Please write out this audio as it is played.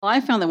Well, I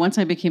found that once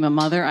I became a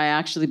mother, I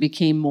actually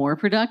became more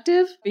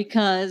productive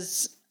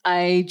because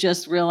I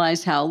just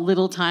realized how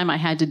little time I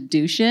had to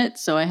do shit.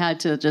 So I had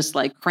to just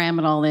like cram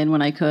it all in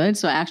when I could.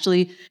 So I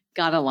actually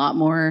got a lot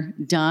more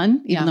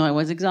done, even though I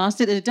was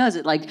exhausted. It does.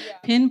 It like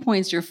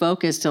pinpoints your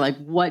focus to like,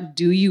 what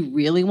do you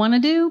really want to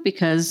do?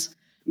 Because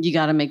you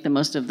got to make the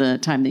most of the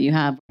time that you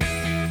have.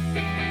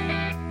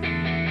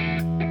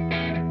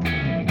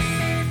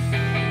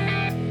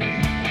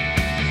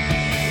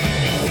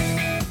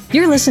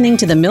 You're listening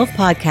to the MILF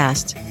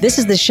Podcast. This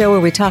is the show where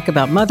we talk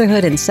about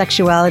motherhood and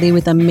sexuality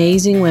with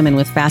amazing women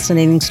with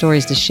fascinating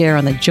stories to share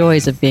on the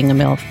joys of being a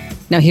MILF.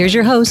 Now here's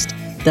your host,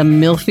 the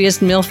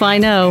MILFiest MILF I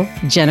know,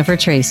 Jennifer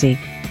Tracy.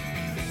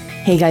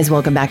 Hey guys,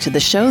 welcome back to the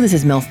show. This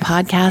is MILF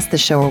Podcast, the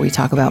show where we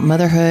talk about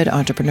motherhood,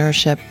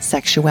 entrepreneurship,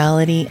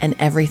 sexuality, and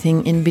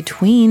everything in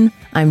between.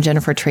 I'm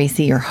Jennifer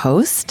Tracy, your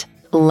host.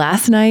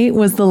 Last night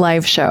was the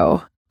live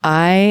show.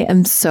 I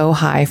am so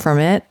high from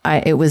it.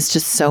 It was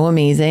just so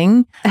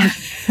amazing.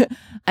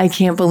 I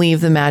can't believe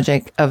the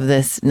magic of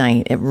this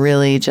night. It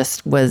really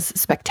just was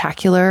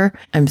spectacular.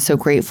 I'm so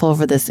grateful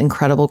for this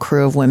incredible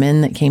crew of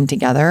women that came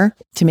together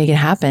to make it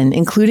happen,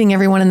 including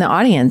everyone in the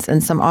audience,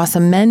 and some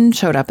awesome men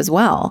showed up as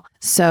well.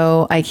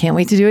 So I can't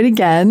wait to do it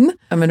again.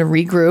 I'm going to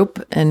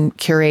regroup and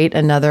curate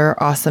another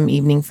awesome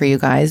evening for you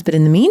guys. But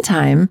in the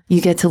meantime,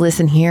 you get to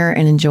listen here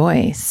and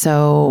enjoy.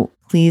 So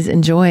please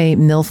enjoy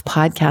MILF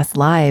Podcast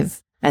Live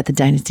at the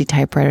Dynasty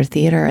Typewriter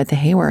Theater at the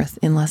Hayworth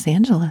in Los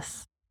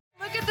Angeles.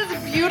 Look at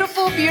this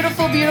beautiful,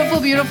 beautiful, beautiful,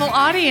 beautiful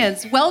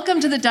audience. Welcome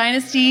to the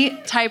Dynasty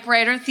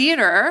Typewriter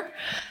Theater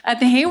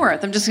at the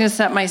Hayworth. I'm just going to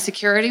set my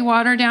security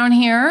water down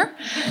here.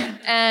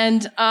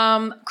 And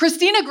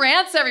Christina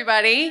Grants,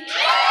 everybody.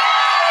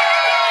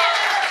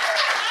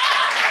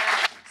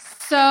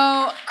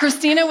 So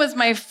Christina was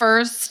my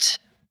first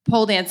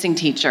pole dancing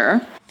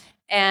teacher.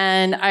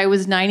 And I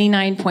was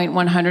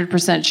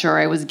 99.100% sure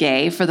I was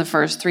gay for the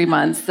first 3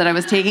 months that I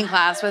was taking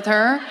class with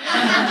her.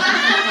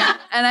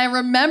 And I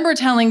remember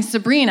telling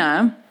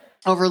Sabrina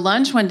over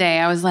lunch one day,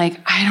 I was like,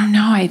 I don't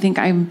know, I think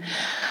I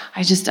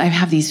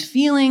have these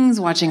feelings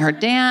watching her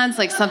dance,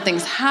 like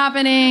something's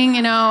happening,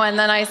 you know? And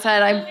then I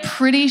said, I'm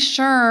pretty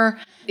sure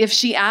if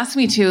she asked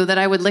me to, that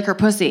I would lick her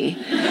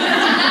pussy.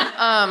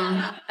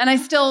 And I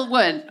still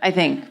would, I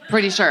think,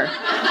 pretty sure.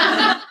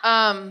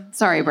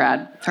 Sorry,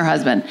 Brad, her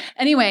husband.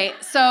 Anyway,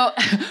 so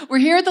we're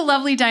here at the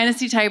lovely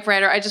Dynasty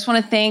Typewriter. I just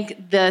want to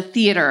thank the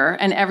theater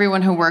and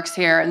everyone who works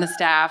here and the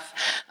staff,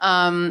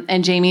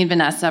 and Jamie and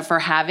Vanessa for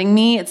having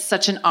me. It's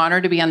such an honor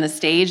to be on the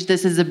stage.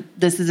 This is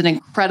an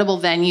incredible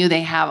venue.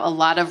 They have a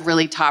lot of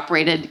really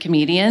top-rated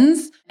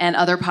comedians and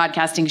other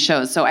podcasting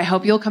shows. So I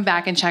hope you'll come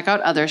back and check out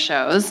other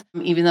shows,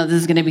 even though this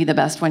is going to be the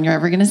best one you're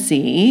ever going to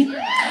see.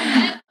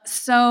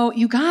 So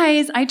you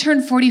guys, I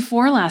turned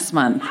 44 last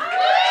month.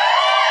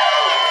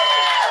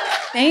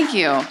 Thank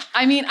you.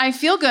 I mean, I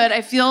feel good.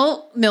 I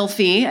feel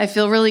milfy. I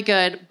feel really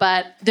good.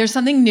 But there's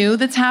something new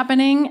that's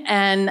happening,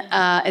 and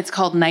it's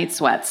called night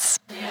sweats.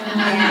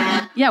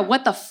 Yeah,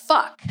 what the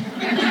fuck?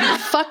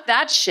 Fuck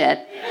that shit.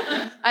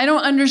 I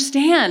don't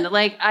understand.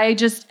 Like,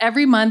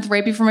 every month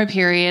right before my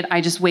period, I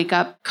just wake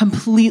up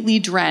completely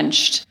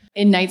drenched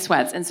in night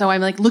sweats. And so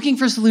I'm like looking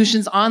for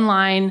solutions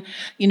online,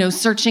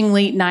 searching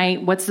late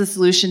night, what's the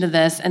solution to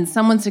this? And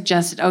someone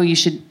suggested, oh, you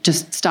should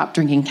just stop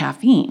drinking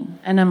caffeine.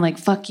 And I'm like,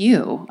 fuck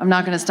you. I'm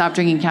not going to stop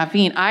drinking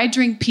caffeine. I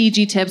drink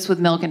PG Tips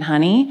with milk and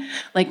honey,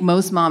 like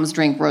most moms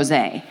drink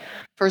rosé.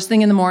 First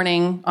thing in the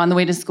morning, on the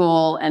way to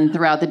school, and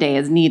throughout the day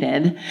as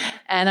needed.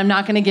 And I'm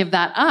not going to give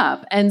that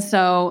up. And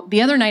so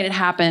the other night it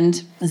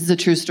happened, this is a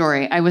true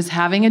story, I was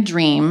having a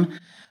dream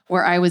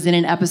where I was in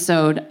an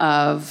episode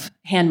of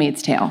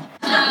Handmaid's Tale.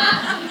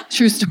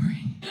 True story.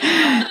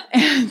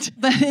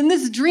 But in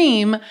this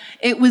dream,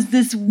 it was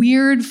this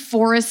weird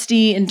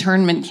foresty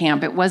internment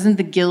camp. It wasn't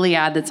the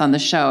Gilead that's on the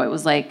show. It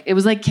was like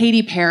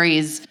Katy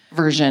Perry's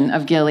version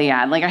of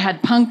Gilead. Like I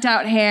had punked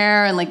out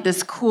hair and like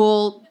this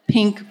cool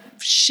pink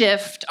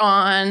shift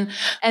on.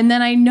 And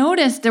then I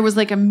noticed there was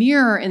like a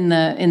mirror in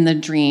the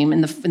dream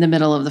in the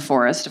middle of the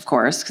forest, of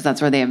course, because that's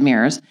where they have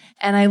mirrors.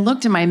 And I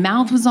looked and my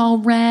mouth was all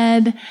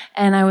red.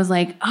 And I was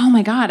like, oh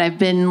my God, I've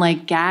been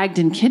like gagged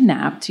and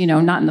kidnapped,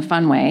 not in the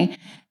fun way.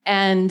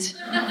 And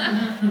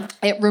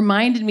it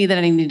reminded me that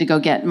I needed to go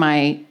get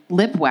my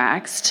lip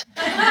waxed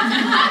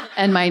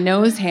and my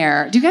nose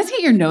hair. Do you guys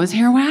get your nose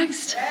hair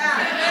waxed?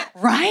 Yeah.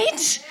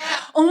 Right?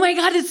 Oh my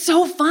God, it's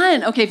so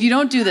fun. Okay, if you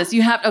don't do this,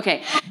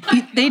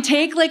 they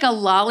take like a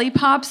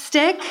lollipop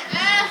stick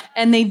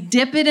and they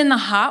dip it in the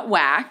hot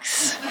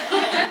wax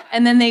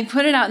and then they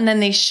put it out and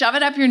then they shove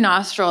it up your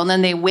nostril and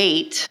then they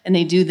wait and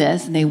they do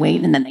this and they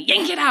wait and then they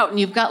yank it out and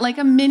you've got like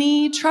a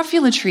mini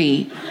truffula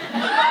tree.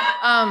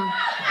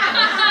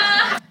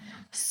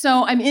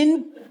 So I'm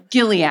in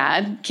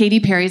Gilead,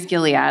 Katy Perry's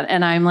Gilead,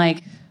 and I'm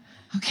like,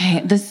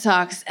 okay, this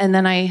sucks. And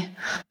then I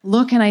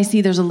look and I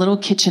see there's a little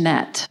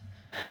kitchenette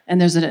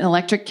and there's an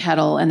electric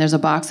kettle and there's a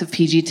box of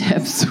PG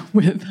Tips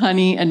with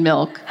honey and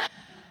milk.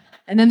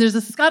 And then there's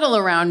a scuttle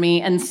around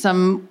me and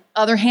some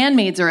other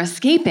handmaids are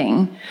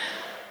escaping,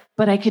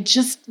 but I could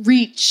just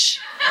reach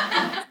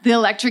the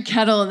electric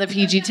kettle and the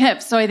PG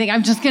tips. So I think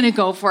I'm just going to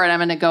go for it. I'm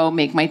going to go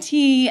make my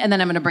tea and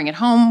then I'm going to bring it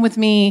home with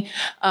me.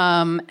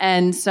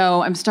 And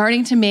so I'm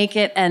starting to make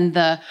it. And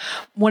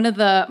one of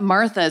the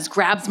Marthas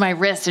grabs my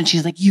wrist and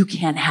she's like, you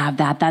can't have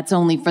that. That's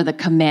only for the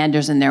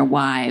commanders and their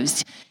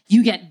wives.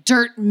 You get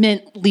dirt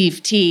mint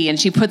leaf tea. And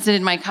she puts it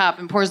in my cup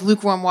and pours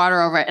lukewarm water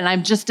over it. And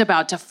I'm just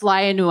about to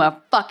fly into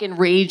a fucking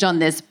rage on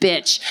this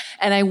bitch.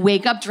 And I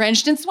wake up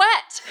drenched in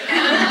sweat.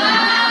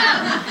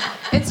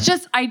 It's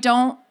just, I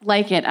don't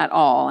like it at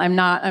all. I'm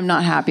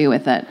not happy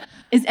with it.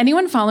 Is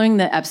anyone following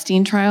the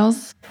Epstein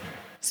trials?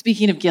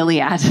 Speaking of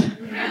Gilead.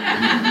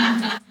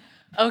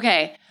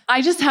 Okay,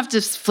 I just have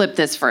to flip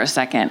this for a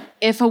second.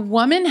 If a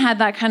woman had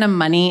that kind of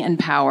money and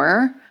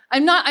power,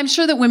 I'm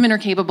sure that women are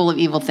capable of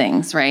evil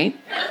things, right?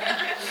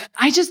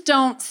 I just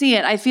don't see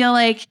it. I feel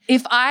like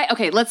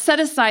let's set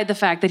aside the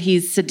fact that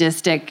he's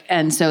sadistic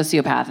and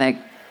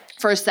sociopathic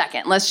for a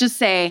second. Let's just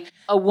say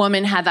a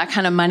woman had that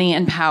kind of money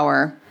and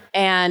power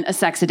and a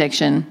sex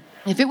addiction.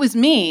 If it was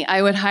me,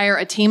 I would hire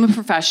a team of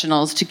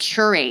professionals to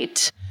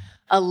curate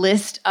a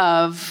list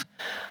of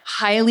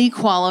highly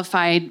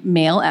qualified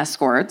male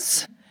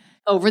escorts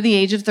over the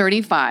age of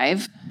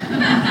 35.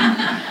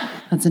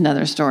 That's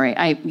another story.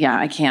 I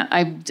can't.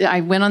 I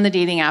went on the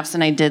dating apps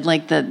and I did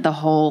like the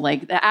whole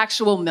like the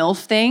actual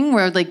MILF thing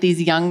where like these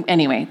young,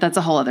 anyway, that's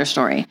a whole other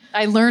story.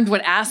 I learned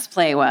what ass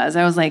play was.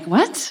 I was like,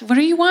 what? What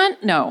do you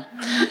want? No,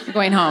 I'm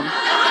going home.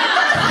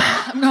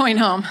 I'm going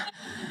home.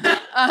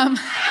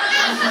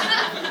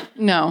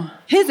 No,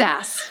 his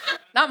ass,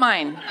 not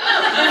mine.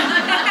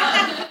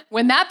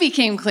 When that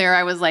became clear,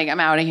 I was like, I'm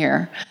out of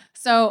here.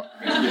 So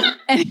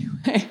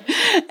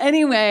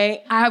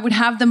anyway, I would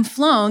have them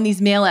flown,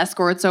 these male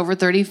escorts over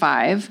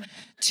 35,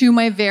 to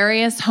my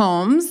various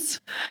homes,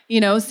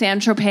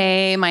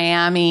 Saint-Tropez,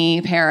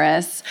 Miami,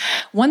 Paris,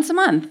 once a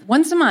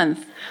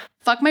month,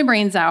 fuck my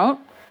brains out,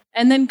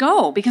 and then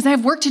go, because I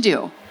have work to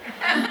do.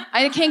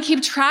 I can't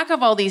keep track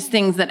of all these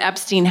things that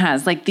Epstein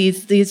has, like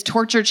these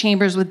torture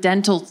chambers with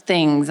dental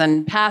things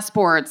and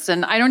passports,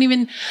 and I don't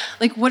even,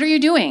 like, what are you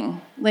doing?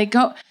 Like,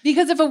 go.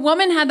 Because if a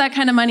woman had that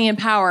kind of money and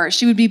power,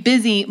 she would be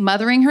busy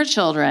mothering her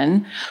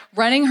children,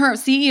 running her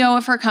CEO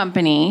of her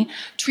company,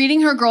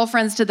 treating her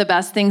girlfriends to the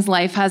best things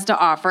life has to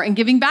offer, and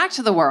giving back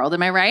to the world.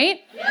 Am I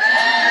right?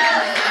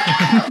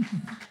 Yeah.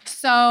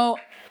 So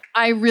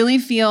I really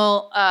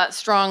feel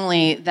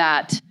strongly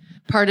that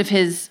part of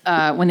his,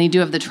 when they do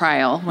have the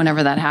trial,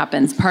 whenever that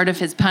happens, part of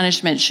his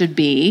punishment should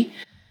be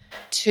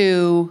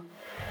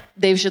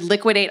they should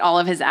liquidate all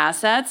of his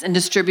assets and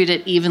distribute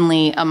it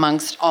evenly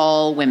amongst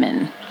all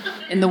women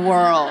in the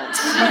world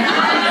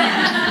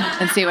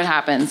and see what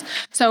happens.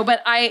 So,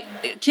 but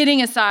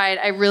kidding aside,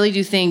 I really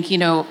do think,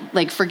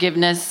 like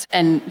forgiveness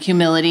and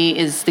humility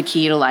is the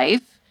key to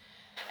life.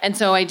 And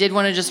so I did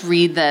want to just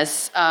read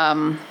this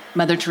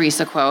Mother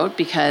Teresa quote,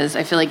 because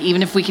I feel like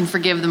even if we can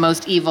forgive the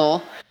most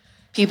evil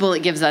people,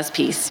 it gives us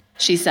peace.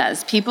 She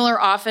says, people are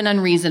often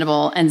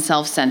unreasonable and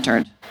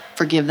self-centered.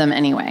 Forgive them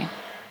anyway.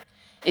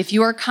 If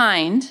you are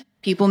kind,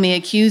 people may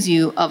accuse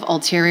you of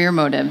ulterior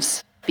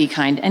motives. Be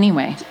kind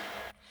anyway.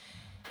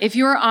 If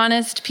you are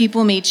honest,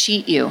 people may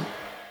cheat you.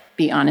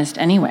 Be honest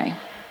anyway.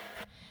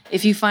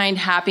 If you find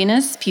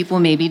happiness, people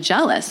may be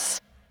jealous.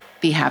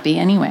 Be happy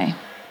anyway.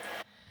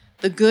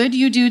 The good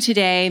you do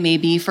today may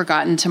be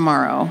forgotten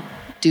tomorrow.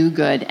 Do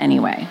good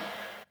anyway.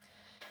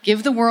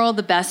 Give the world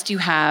the best you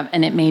have,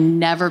 and it may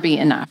never be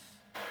enough.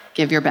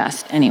 Give your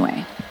best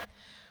anyway.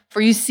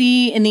 For you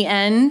see, in the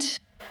end,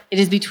 it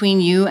is between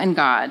you and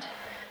God.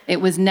 It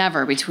was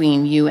never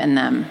between you and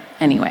them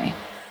anyway.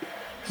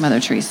 Mother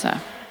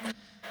Teresa.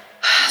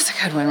 That's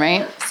a good one,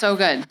 right? So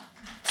good.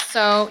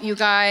 So, you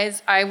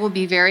guys, I will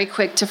be very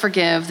quick to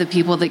forgive the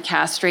people that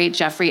castrate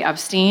Jeffrey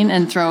Epstein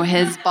and throw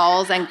his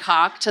balls and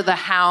cock to the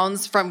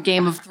hounds from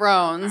Game of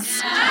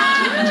Thrones.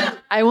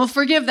 I will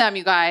forgive them,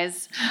 you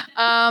guys.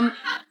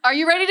 Are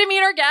you ready to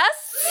meet our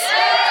guests?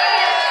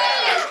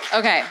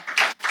 Okay,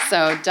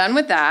 so done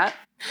with that.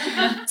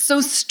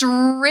 So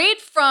straight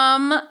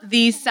from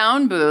the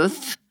sound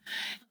booth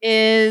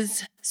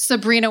is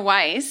Sabrina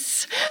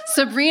Weiss.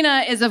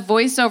 Sabrina is a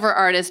voiceover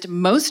artist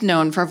most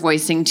known for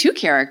voicing two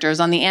characters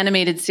on the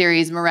animated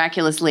series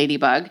Miraculous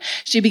Ladybug.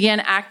 She began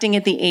acting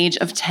at the age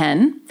of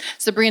 10.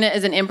 Sabrina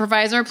is an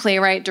improviser,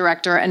 playwright,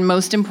 director, and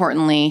most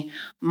importantly,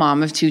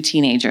 mom of two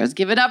teenagers.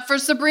 Give it up for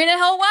Sabrina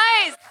Hill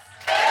Weiss.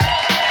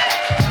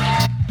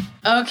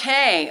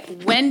 Okay,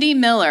 Wendy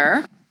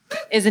Miller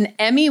is an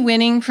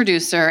Emmy-winning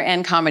producer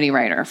and comedy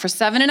writer. For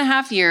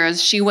 7.5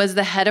 years, she was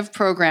the head of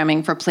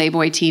programming for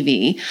Playboy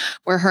TV,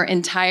 where her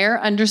entire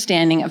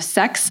understanding of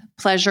sex,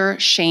 pleasure,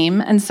 shame,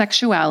 and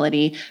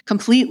sexuality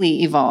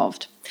completely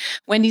evolved.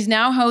 Wendy's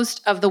now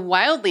host of the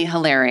wildly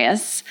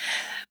hilarious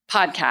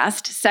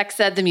podcast, Sex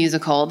Ed the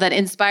Musical, that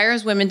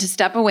inspires women to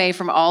step away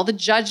from all the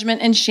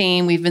judgment and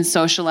shame we've been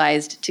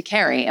socialized to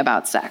carry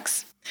about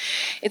sex.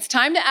 It's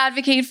time to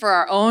advocate for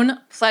our own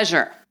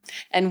pleasure.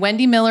 And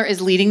Wendy Miller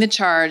is leading the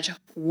charge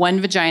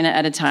one vagina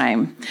at a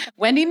time.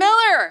 Wendy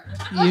Miller.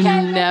 You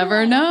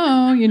never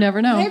know. You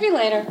never know. Maybe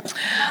later.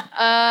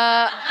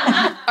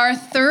 Our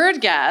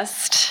third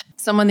guest,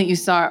 someone that you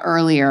saw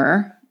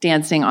earlier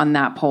dancing on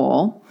that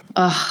pole.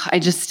 Ugh, I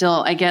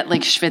get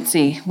like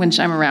schwitzy when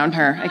I'm around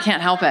her. I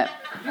can't help it.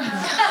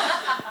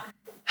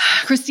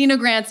 Christina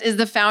Grants is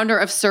the founder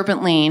of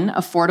Serpent Lane,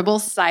 affordable,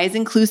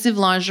 size-inclusive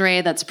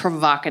lingerie that's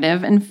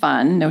provocative and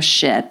fun. No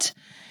shit.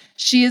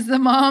 She is the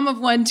mom of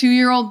one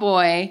 2-year-old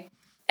boy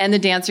and the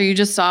dancer you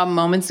just saw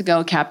moments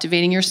ago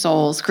captivating your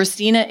souls.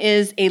 Christina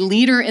is a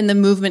leader in the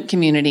movement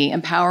community,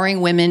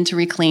 empowering women to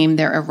reclaim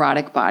their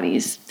erotic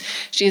bodies.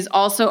 She is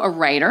also a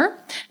writer,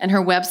 and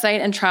her website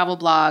and travel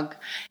blog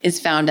is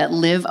found at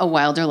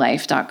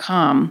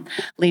liveawilderlife.com.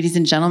 Ladies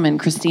and gentlemen,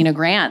 Christina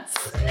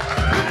Grants.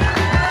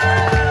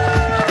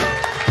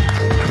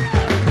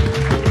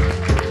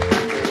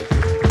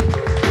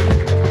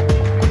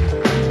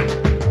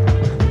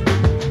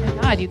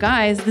 You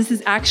guys, this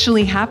is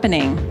actually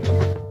happening.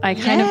 I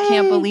kind of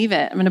can't believe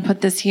it. I'm going to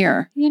put this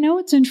here. You know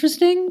what's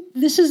interesting?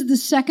 This is the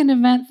second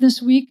event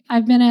this week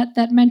I've been at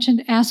that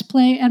mentioned ass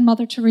play and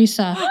Mother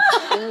Teresa.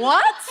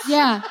 What?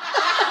 Yeah.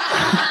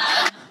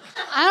 I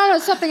don't know,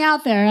 something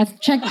out there. I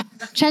check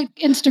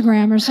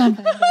Instagram or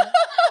something.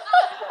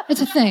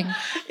 It's a thing.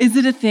 Is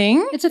it a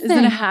thing? It's a thing. Is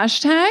it a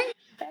hashtag?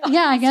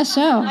 Yeah, I guess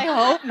so. I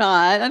hope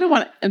not. I don't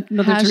want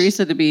Mother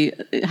Teresa to be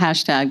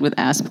hashtagged with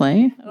ass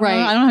play. Right.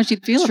 I don't know how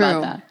she'd feel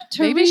about that.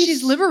 Maybe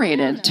she's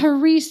liberated.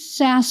 Therese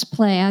ass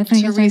play, I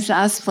think. Therese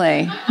ass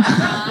play.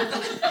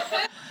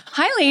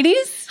 Hi,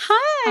 ladies.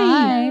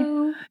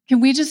 Hi. Can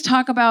we just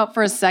talk about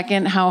for a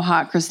second how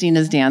hot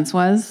Christina's dance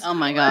was? Oh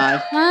my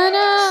God. I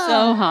know.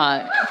 So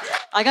hot.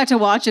 I got to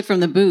watch it from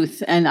the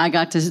booth and I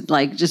got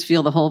to just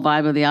feel the whole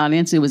vibe of the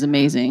audience. It was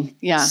amazing.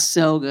 Yeah.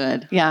 So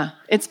good. Yeah.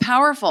 It's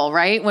powerful,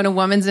 right? When a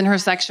woman's in her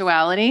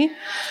sexuality.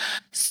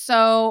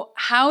 So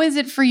how is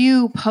it for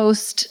you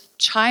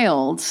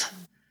post-child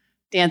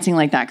dancing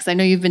like that? Because I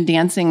know you've been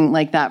dancing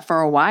like that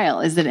for a while.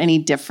 Is it any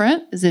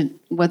different? Is it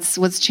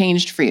what's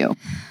changed for you?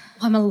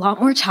 Well, I'm a lot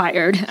more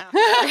tired.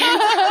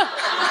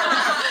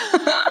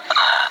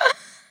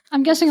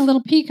 I'm guessing a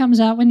little pee comes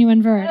out when you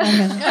invert.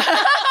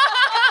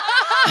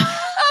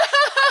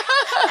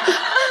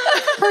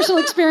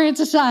 Personal experience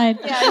aside.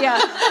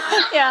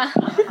 Yeah.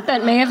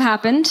 That may have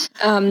happened.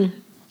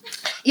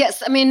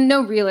 Yes, I mean,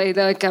 no, really.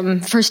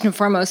 First and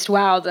foremost,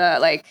 wow,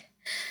 the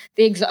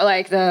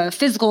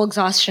physical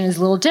exhaustion is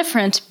a little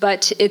different,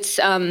 but it's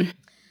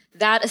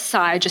that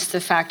aside, just the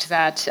fact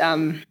that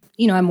I'm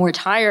more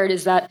tired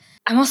is that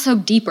I'm also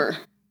deeper.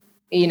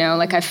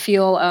 I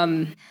feel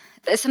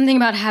there's something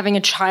about having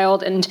a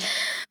child and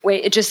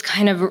it just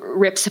kind of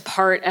rips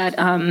apart at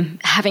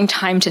having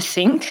time to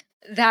think,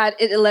 that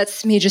it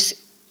lets me just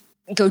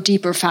go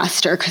deeper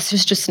faster because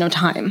there's just no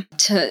time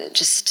to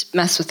just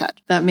mess with that.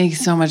 That makes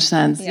so much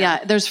sense.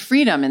 Yeah, there's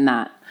freedom in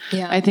that.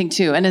 Yeah, I think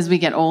too. And as we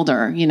get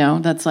older,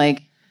 that's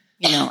like,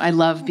 I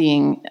love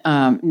being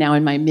now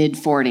in my mid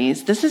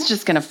 40s. This is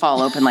just going to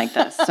fall open like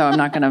this, so I'm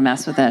not going to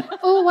mess with it.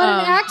 Oh, what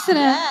an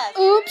accident.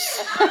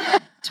 Oops.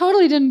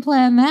 Totally didn't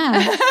plan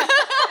that.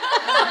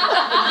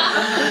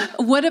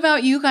 What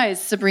about you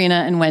guys,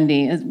 Sabrina and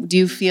Wendy? Do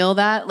you feel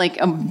that like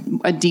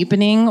a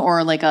deepening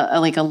or like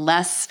a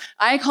less,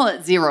 I call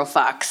it zero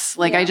fucks.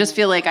 I just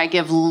feel like I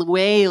give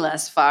way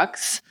less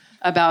fucks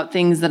about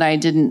things that I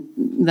found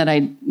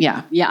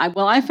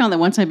that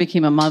once I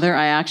became a mother,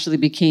 I actually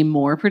became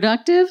more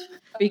productive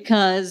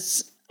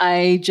because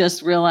I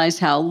just realized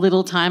how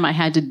little time I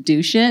had to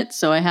do shit.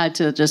 So I had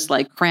to just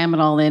cram it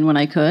all in when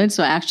I could.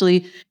 So I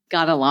actually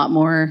got a lot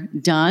more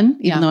done,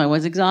 even though I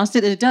was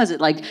exhausted. It does.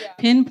 It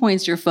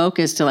pinpoints your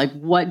focus to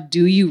what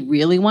do you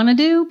really want to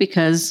do?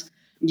 Because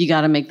you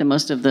got to make the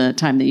most of the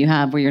time that you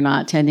have where you're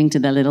not tending to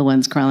the little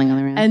ones crawling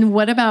around. And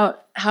what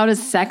about, how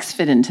does sex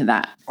fit into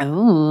that?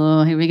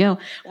 Oh, here we go.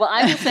 Well,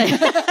 I will say,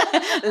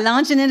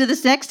 launching into the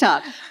sex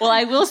talk. Well,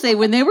 I will say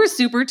when they were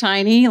super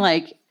tiny,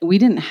 we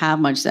didn't have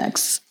much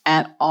sex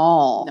at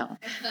all. No.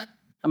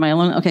 Am I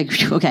alone? Okay.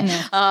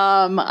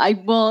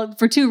 No.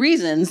 For two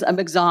reasons. I'm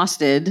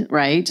exhausted,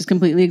 right? Just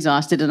completely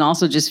exhausted. And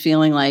also just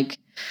feeling I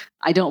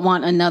don't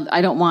want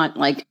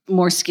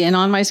more skin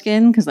on my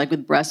skin. Cause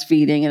with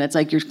breastfeeding and it's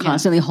you're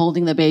constantly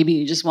holding the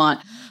baby. I just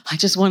want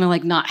to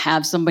not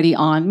have somebody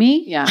on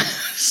me. Yeah.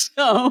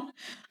 So,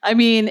 I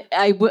mean,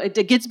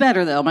 it gets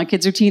better though. My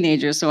kids are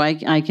teenagers. So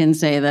I can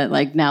say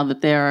that now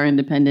that they are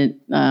independent,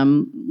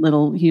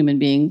 little human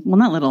being, well,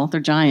 not little, they're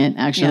giant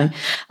actually.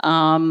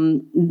 Yeah.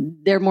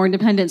 They're more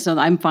independent. So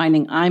I'm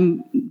finding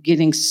I'm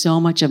getting so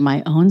much of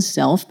my own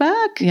self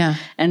back. Yeah.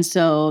 And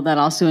so that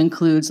also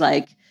includes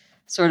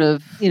sort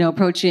of,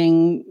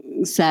 approaching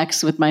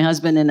sex with my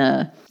husband in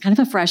a kind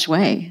of a fresh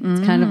way.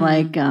 It's kind of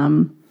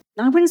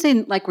I wouldn't say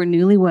like we're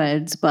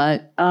newlyweds,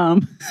 but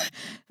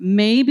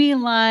maybe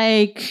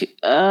like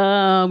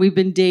we've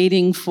been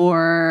dating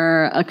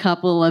for a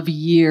couple of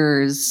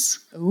years.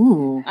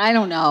 Ooh, I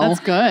don't know. that's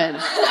good.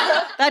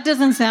 That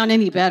doesn't sound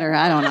any better.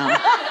 I don't know.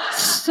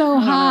 So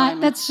hot.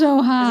 That's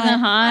so hot.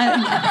 Isn't that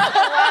hot?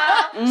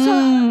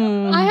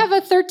 So I have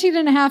a 13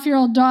 and a half year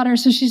old daughter,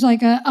 so she's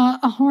like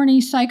a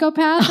horny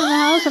psychopath in the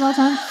house at all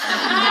times.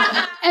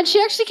 And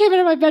she actually came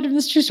into my bedroom.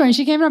 This is a true story.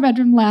 She came into my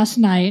bedroom last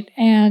night,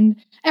 and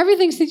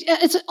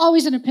it's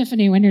always an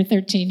epiphany when you're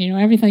 13. You know,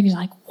 everything is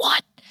like,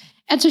 what?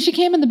 And so she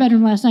came in the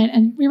bedroom last night,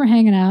 and we were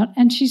hanging out,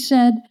 and she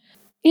said,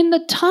 in the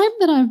time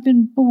that I've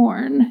been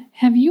born,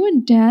 have you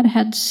and Dad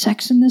had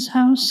sex in this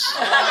house?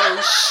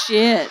 Oh,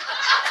 shit.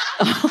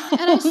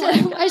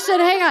 And I said,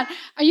 hang on,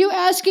 are you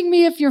asking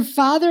me if your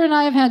father and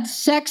I have had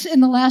sex in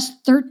the last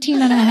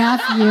 13 and a half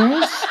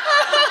years?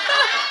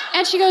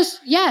 And she goes,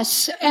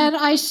 yes. And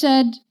I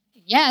said,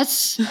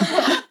 yes.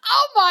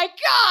 Oh my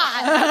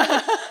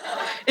God.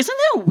 Isn't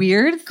that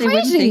weird? They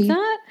wouldn't Crazy. think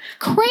that?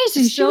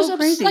 Crazy. She was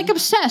crazy. like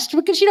obsessed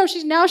because,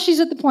 she's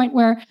at the point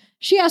where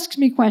she asks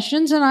me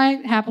questions and I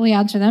happily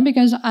answer them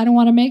because I don't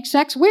want to make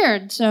sex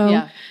weird.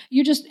 So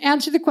you just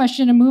answer the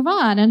question and move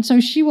on. And so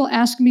she will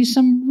ask me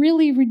some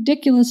really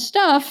ridiculous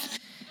stuff.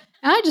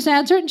 And I just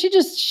answer it and she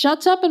just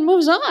shuts up and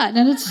moves on.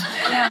 And it's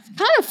kind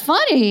of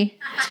funny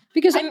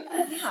because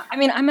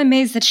I'm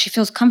amazed that she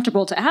feels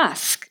comfortable to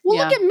ask. well,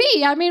 look at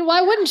me. I mean,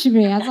 why wouldn't she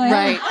be? I was like,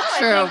 Right.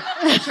 True.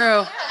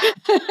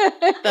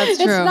 That's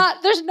true.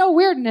 There's no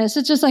weirdness.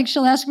 It's just like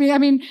she'll ask me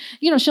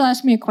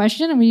a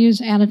question and we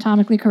use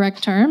anatomically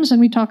correct terms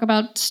and we talk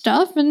about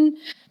stuff and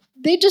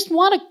they just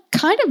want to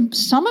kind of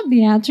some of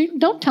the answer.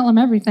 Don't tell them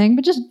everything,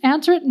 but just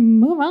answer it and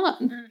move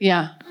on.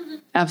 Yeah.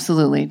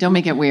 Absolutely. Don't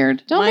make it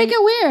weird. Don't make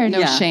it weird.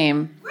 No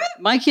shame.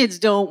 My kids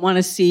don't want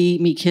to see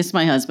me kiss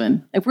my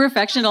husband. If we're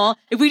affectionate,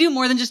 if we do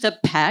more than just a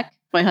peck,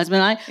 my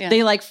husband and I,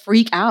 they like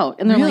freak out.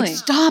 And they're like,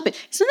 stop it.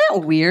 Isn't that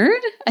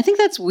weird? I think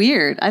that's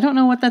weird. I don't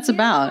know what that's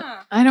about.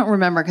 I don't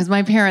remember because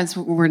my parents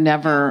were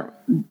never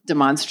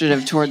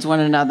demonstrative towards one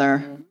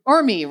another.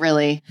 Or me,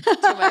 really, too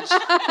much,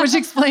 which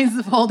explains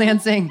the pole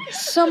dancing.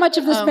 So much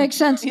of this makes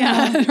sense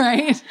now. Yeah,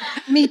 right?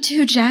 Me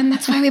too, Jen.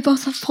 That's why we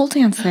both love pole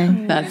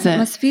dancing. That's it.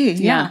 Must be.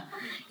 Yeah.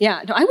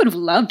 Yeah. No, I would have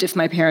loved if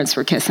my parents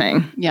were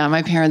kissing. Yeah,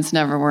 my parents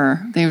never were.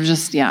 They were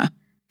just,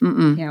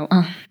 Mm-mm.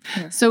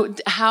 Yeah. So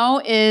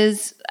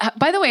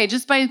by the way,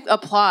 just by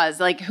applause,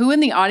 like who in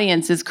the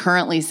audience is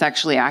currently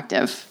sexually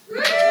active?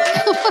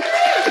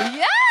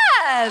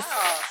 Yes!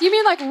 You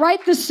mean like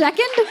right this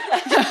second?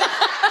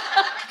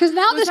 Because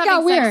now this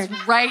got weird.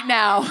 Right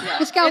now.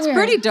 This got It's weird.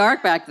 pretty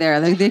dark back there.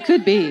 They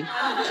could be.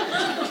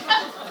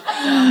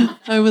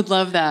 I would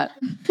love that.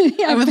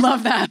 I would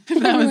love that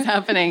if that was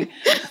happening.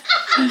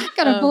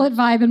 Got a bullet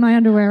vibe in my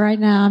underwear right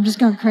now. I'm just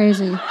going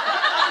crazy.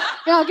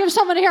 Yeah, I'll give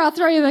someone here. I'll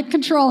throw you the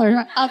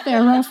controller out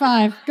there, row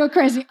 5. Go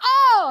crazy.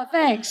 Oh,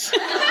 thanks.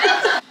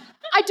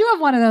 I do have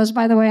one of those,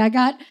 by the way. I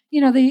got,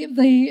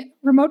 the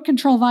remote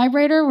control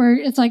vibrator where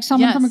it's like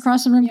someone from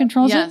across the room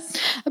controls it.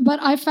 But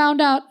I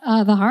found out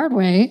the hard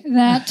way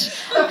that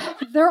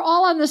they're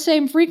all on the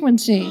same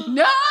frequency.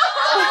 No!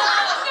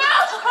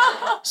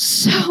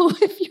 So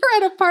if you're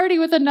at a party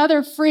with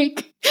another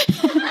freak,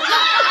 and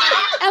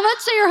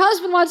let's say your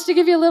husband wants to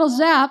give you a little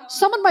zap,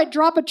 someone might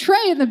drop a tray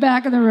in the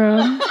back of the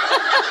room.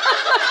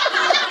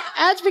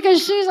 That's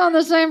because she's on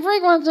the same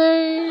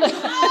frequency.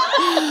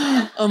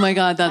 Oh my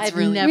God, that's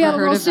really never We had a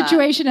heard little of that.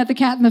 situation at the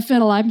Cat and the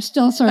Fiddle. I'm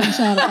still sort of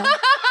sad about it.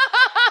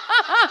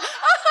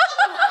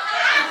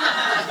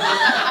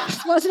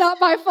 This was not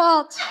my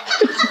fault.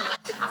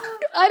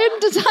 I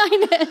didn't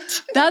design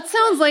it. That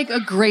sounds like a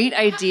great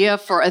idea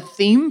for a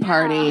theme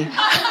party.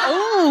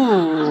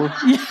 Oh.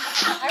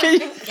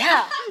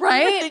 Yeah.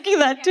 Right? Thinking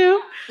that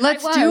too?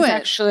 Let's do it.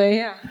 Actually,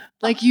 yeah.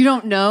 Like you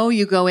don't know,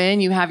 you go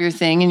in, you have your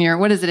thing in your,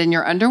 what is it, in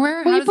your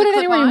underwear? Well, you put it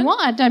anywhere you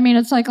want. I mean,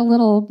 it's like a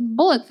little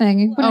bullet thing.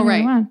 You can put it anywhere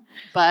you want.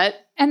 But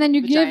And then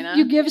you Vagina,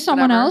 give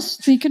someone whatever. else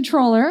the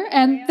controller.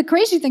 And the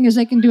crazy thing is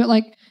they can do it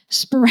like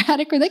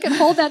sporadic, or they can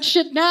hold that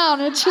shit down.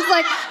 And it's just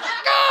like,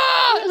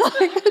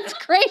 it's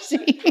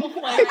crazy.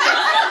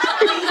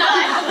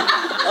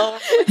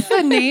 what's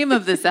the name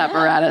of this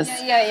apparatus?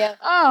 Yeah.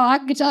 Oh, I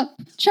can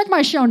check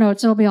my show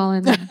notes. It'll be all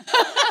in there.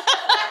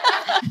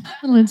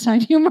 Little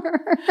inside humor.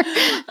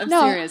 I'm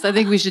serious. I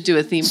think we should do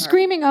a theme party.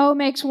 Screaming O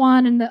makes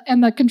one,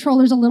 and the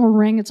controller's a little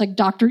ring. It's like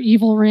Dr.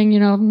 Evil ring,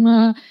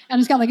 and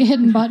it's got like a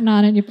hidden button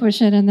on it. And you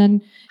push it, and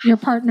then your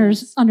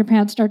partner's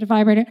underpants start to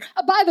vibrate.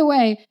 By the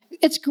way,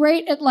 it's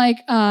great at like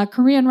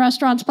Korean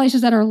restaurants, places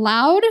that are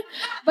loud,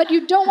 but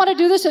you don't want to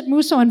do this at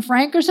Musso and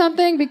Frank or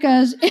something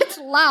because it's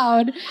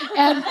loud,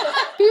 and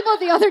people at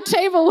the other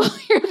table will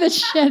hear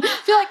this shit.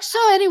 Feel like, so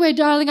anyway,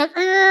 darling, what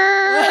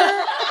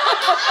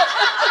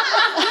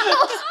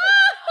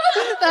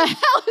the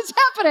hell is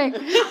happening?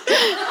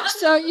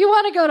 So you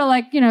want to go to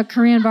like,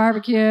 Korean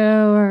barbecue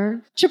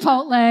or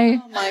Chipotle.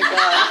 Oh my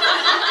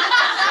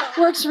God.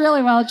 Works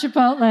really well at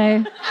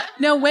Chipotle.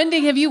 Now,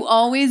 Wendy, have you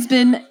always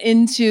been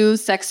into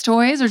sex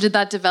toys, or did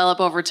that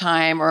develop over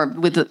time, or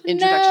with the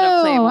introduction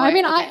of Playboy? I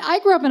mean, I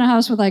grew up in a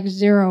house with like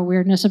zero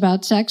weirdness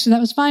about sex, so that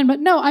was fine. But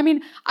no, I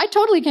mean, I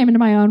totally came into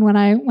my own when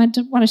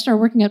I started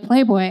working at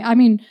Playboy. I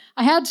mean,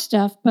 I had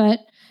stuff, but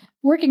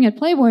working at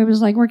Playboy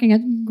was like working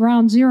at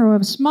ground zero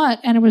of smut,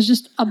 and it was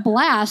just a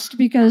blast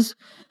because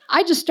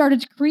I just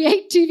started to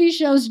create TV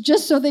shows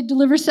just so they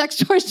deliver sex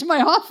toys to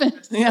my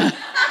office. Yeah.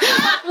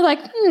 We're like,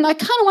 I kind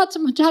of want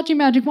some Hitachi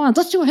magic wands.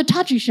 Let's do a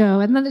Hitachi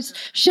show. And then this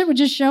shit would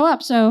just show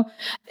up. So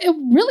it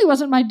really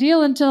wasn't my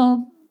deal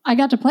until I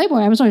got to Playboy.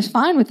 I was always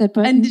fine with it.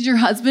 But And did your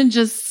husband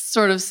just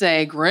sort of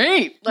say,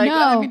 great? Like, No.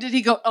 I mean, did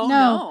he go, oh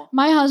no?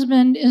 My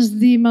husband is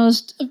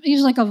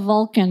he's like a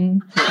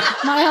Vulcan.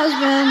 My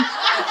husband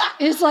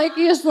he's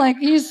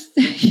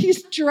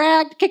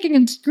dragged kicking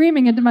and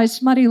screaming into my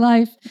smutty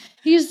life.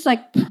 He's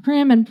like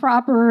prim and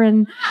proper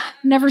and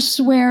never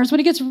swears. When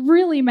he gets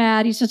really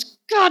mad, he says,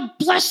 God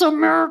bless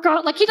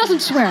America. Like he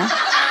doesn't swear.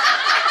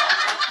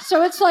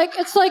 So it's like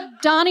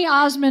Donny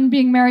Osmond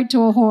being married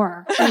to a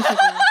whore, basically.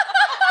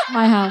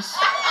 My house.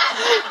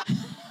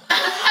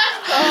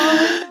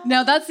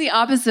 Now that's the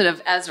opposite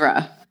of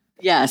Ezra.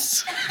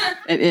 Yes,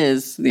 it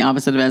is the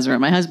opposite of Ezra.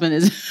 My husband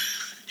is.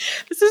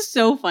 This is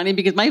so funny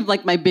because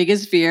my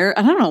biggest fear,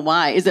 I don't know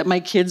why, is that my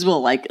kids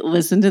will like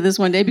listen to this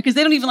one day because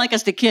they don't even like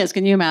us to kiss.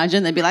 Can you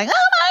imagine? They'd be like, oh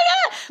my God.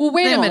 Well,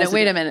 wait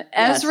a minute.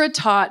 Yes. Ezra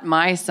taught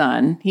my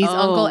son. He's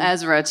Uncle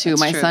Ezra to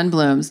my son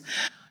Blooms.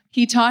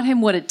 He taught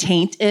him what a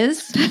taint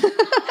is.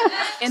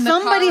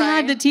 Somebody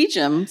had to teach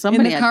him.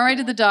 In the car ride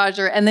to the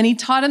Dodger. And then he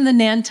taught him the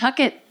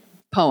Nantucket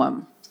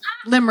poem.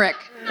 Limerick.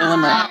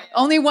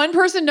 Only one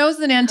person knows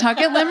the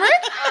Nantucket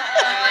limerick?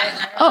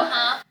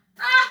 Oh,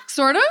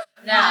 sort of?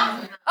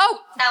 No. Oh,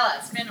 Tell us.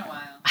 It's been a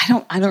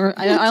while. I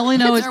only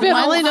know is the there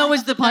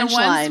once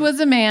punchline.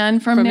 was a man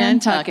from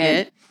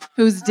Nantucket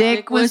whose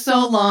dick was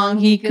so long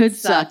he could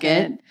suck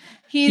it.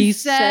 He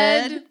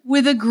said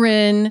with a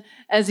grin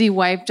as he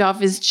wiped off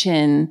his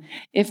chin,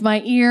 if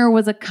my ear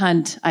was a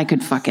cunt, I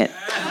could fuck it.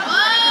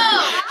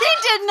 He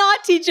did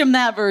not teach him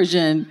that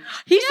version.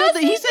 He said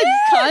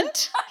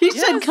cunt. He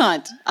said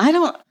cunt. I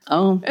don't.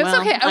 Oh, It's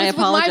okay. I was with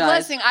my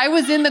blessing. I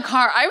was in the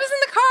car.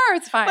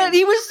 It's fine. But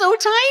he was so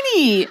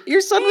tiny.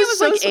 Your son was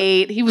like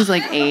 8. He was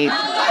like 8.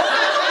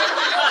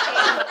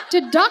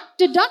 Did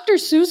Dr.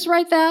 Seuss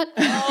write that?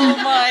 Oh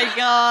my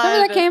God.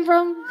 Where that came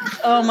from?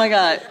 Oh my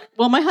God.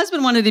 Well, my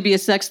husband wanted to be a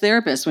sex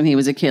therapist when he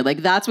was a kid. Like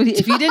that's what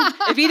if he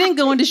didn't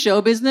go into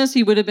show business,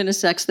 he would have been a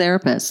sex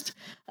therapist.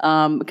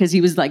 Because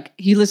he was like,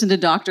 he listened to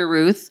Dr.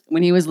 Ruth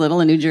when he was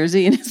little in New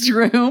Jersey in his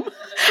room. And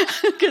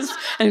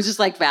he was just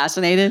like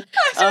fascinated.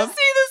 I just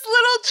see this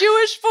little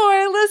Jewish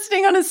boy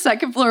listening on his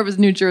second floor of his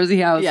New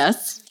Jersey house.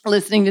 Yes.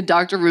 Listening to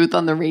Dr. Ruth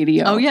on the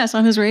radio. Oh, yes,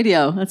 on his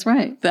radio. That's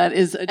right. That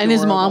is adorable. And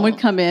his mom would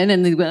come in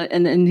and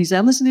he said,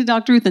 I'm listening to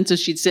Dr. Ruth. And so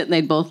she'd sit and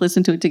they'd both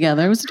listen to it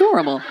together. It was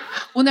adorable.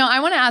 Well, now I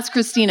want to ask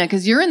Christina,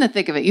 because you're in the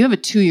thick of it. You have a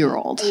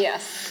 2-year-old.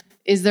 Yes.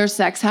 Is there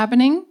sex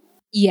happening?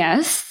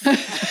 Yes.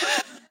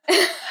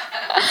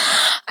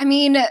 I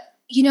mean,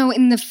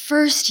 in the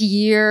first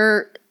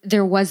year,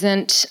 there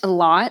wasn't a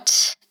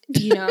lot,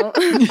 Wow,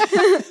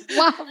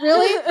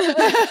 really?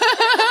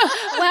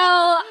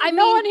 Well,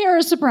 No one here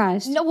is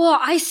surprised. No, well,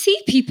 I see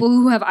people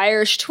who have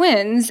Irish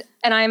twins,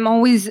 and I'm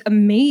always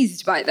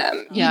amazed by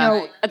them.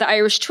 Yeah. The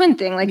Irish twin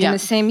thing, like in the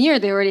same year,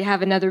 they already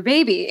have another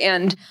baby.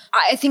 And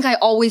I think I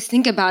always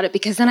think about it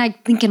because then I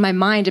think in my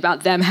mind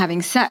about them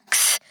having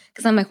sex.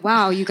 Because I'm like,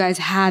 wow, you guys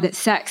had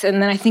sex.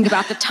 And then I think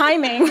about the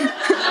timing.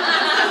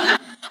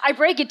 I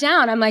break it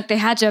down. I'm like, they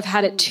had to have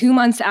had it 2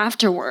 months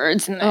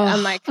afterwards. And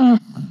I'm like,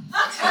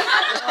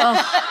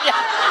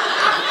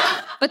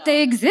 But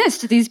they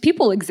exist. These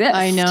people exist.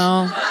 I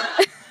know.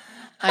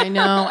 I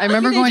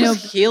remember going to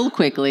heal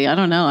quickly. I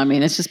don't know. I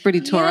mean, it's just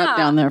pretty tore up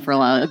down there for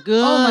a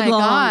good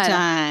long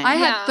time. I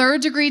had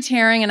 3rd-degree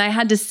tearing, and I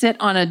had to sit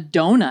on a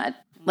donut,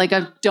 like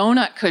a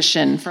donut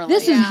cushion for.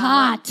 This is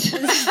hot.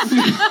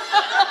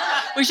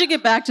 We should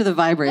get back to the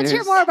vibrators. Let's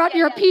hear more about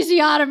your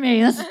episiotomy.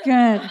 This is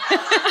good.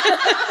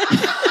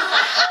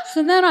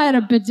 So then I had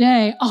a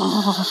bidet.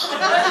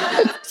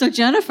 Oh. So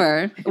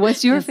Jennifer,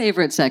 what's your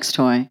favorite sex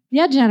toy?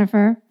 Yeah,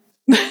 Jennifer.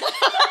 Well,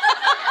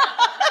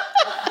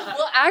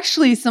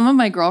 actually, some of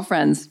my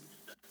girlfriends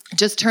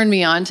just turned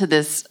me on to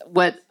this,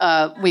 what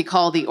we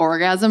call the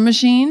orgasm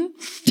machine.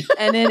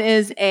 And it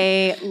is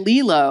a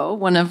Lilo,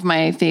 one of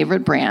my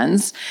favorite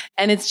brands.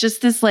 And it's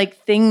just this like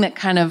thing that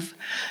kind of,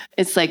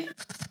 it's like,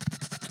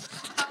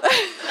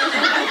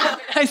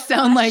 I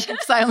sound like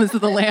Silence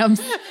of the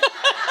Lambs.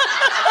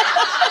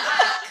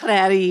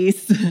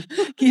 Clarice,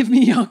 give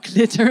me your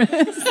clitoris.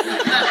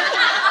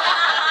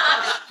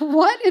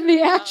 What in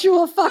the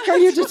actual fuck are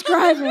you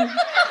describing?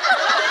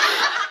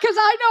 Because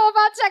I know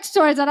about sex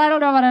toys and I don't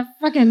know about a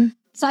fucking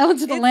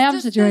Silence of the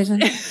Lambs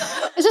situation. Is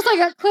this like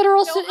a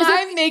clitoral?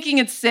 I'm making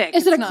it sick.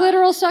 Is it a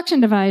clitoral suction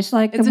device?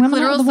 Like it's a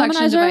clitoral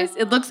suction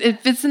device.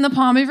 It fits in the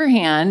palm of your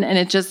hand, and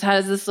it just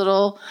has this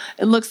little.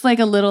 It looks like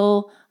a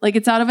little, like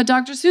it's out of a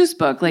Dr. Seuss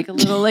book, like a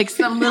little, like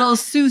some little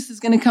Seuss is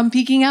going to come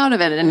peeking out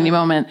of it at any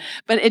moment.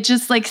 But it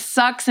just like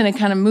sucks and it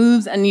kind of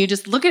moves, and you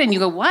just look at it and you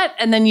go, "What?"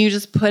 And then you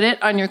just put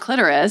it on your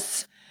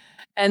clitoris.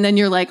 And then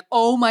you're like,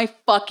 oh my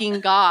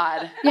fucking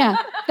God. Yeah,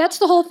 that's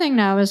the whole thing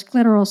now is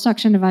clitoral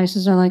suction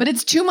devices are like. But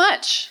it's too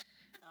much.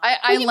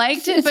 I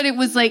liked it, but it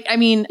was like, I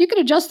mean. You could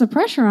adjust the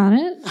pressure on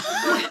it.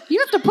 You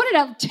have to put it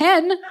at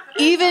 10.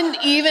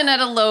 Even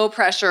at a low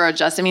pressure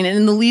adjust. I mean,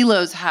 and the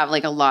Lilos have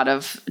like a lot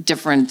of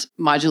different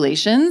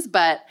modulations,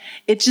 but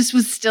it just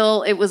was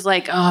still, it was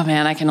like, oh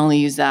man, I can only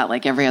use that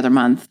like every other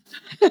month.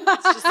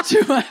 It's just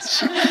too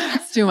much.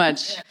 It's too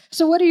much.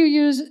 So what do you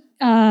use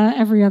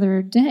every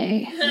other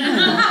day?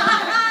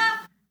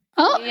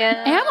 Oh,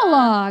 yeah.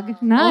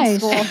 Analog.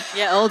 Nice. Old school.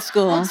 Yeah, old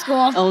school. Old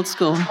school. Old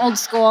school. Old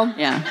school.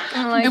 Yeah.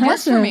 Like, it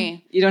works for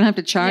me. You don't have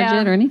to charge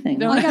it or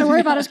anything. All you got to worry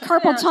about is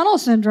carpal tunnel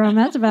syndrome.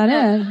 That's about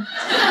it.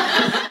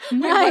 Nice.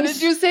 What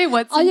did you say?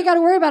 All you got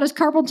to worry about is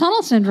carpal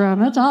tunnel syndrome.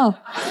 That's all.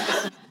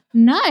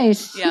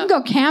 Nice. Yeah. You can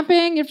go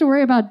camping. You have to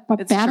worry about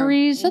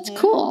batteries. True. That's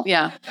cool.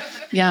 Yeah.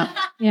 Yeah.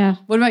 Yeah.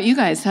 What about you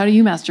guys? How do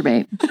you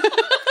masturbate?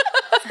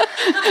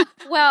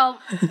 Well,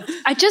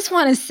 I just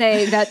want to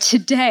say that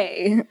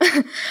today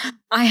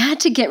I had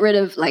to get rid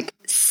of like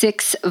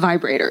 6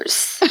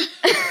 vibrators.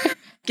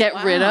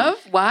 Get rid of?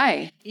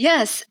 Why?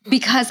 Yes,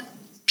 because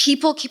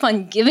people keep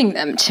on giving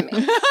them to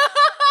me.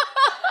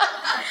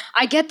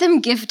 I get them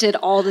gifted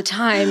all the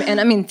time, and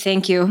I mean,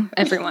 thank you,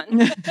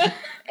 everyone.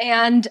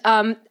 And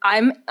I'm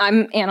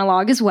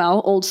analog as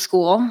well, old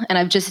school, and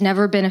I've just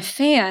never been a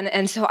fan,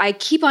 and so I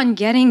keep on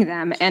getting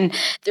them. And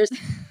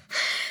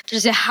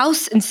there's a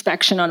house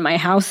inspection on my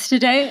house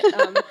today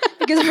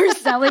because we're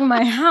selling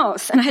my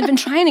house, and I had been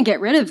trying to get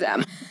rid of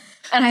them.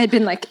 And I had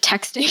been like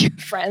texting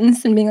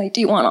friends and being like,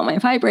 do you want all my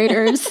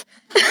vibrators?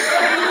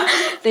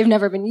 They've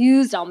never been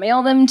used. I'll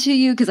mail them to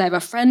you because I have a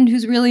friend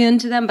who's really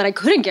into them, but I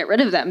couldn't get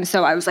rid of them.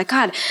 So I was like,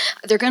 God,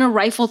 they're going to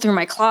rifle through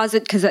my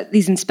closet because at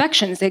these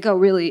inspections, they go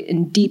really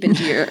deep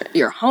into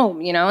your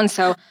home, you know? And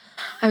so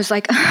I was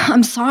like,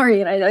 I'm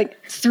sorry. And I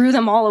like threw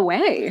them all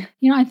away.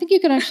 You know, I think you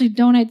could actually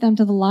donate them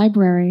to the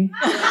library.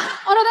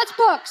 Oh, no, that's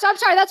books. I'm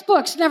sorry. That's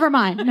books. Never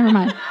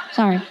mind.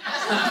 Sorry.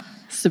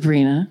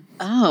 Sabrina.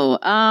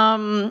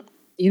 Oh,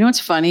 you know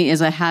what's funny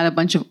is I had a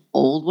bunch of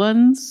old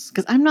ones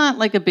because I'm not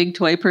like a big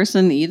toy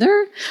person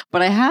either,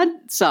 but I had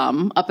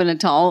some up in a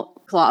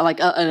tall like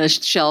in a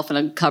shelf in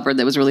a cupboard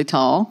that was really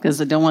tall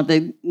because I don't want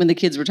when the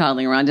kids were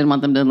toddling around, I didn't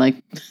want them to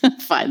like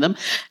find them.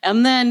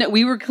 And then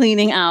we were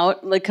cleaning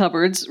out the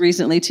cupboards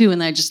recently too,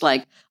 and I just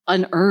like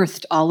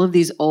unearthed all of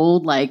these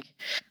old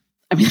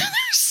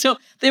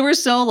they were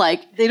so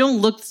like, they don't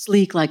look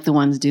sleek like the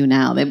ones do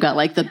now. They've got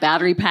like the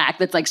battery pack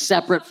that's like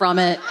separate from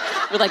it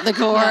with like the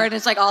cord. Yeah.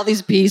 It's like all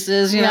these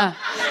pieces, you know?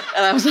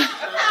 And I was like,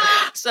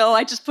 so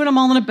I just put them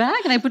all in a bag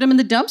and I put them in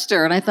the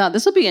dumpster. And I thought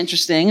this will be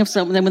interesting.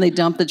 Then when they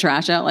dump the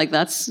trash out, like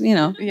that's, you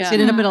know, it's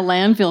ended up in a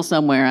landfill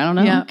somewhere. I don't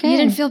know. Yeah. Okay. You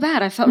didn't feel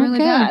bad. I felt really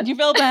bad. You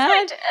felt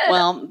bad?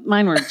 Well,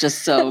 mine were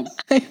just so,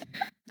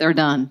 they're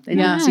done.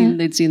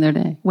 They'd seen their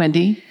day.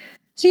 Wendy?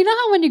 So you know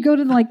how when you go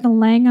to like the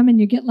Langham and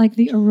you get like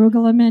the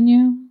arugula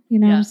menu? You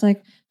know, it's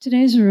like,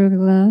 today's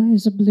arugula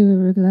is a blue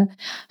arugula.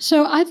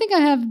 So I think I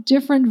have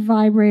different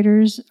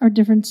vibrators or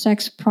different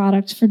sex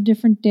products for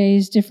different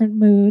days, different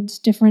moods,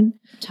 different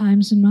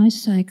times in my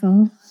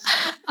cycle.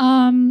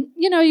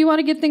 You know, you want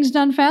to get things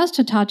done fast.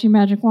 Hitachi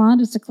Magic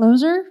Wand is the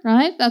closer,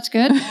 right? That's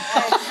good.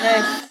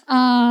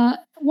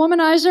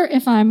 Womanizer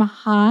if I'm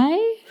high.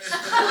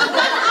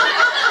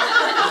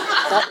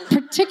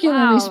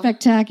 Particularly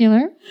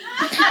spectacular.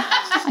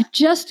 I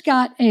just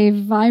got a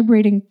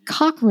vibrating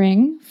cock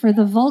ring for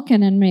the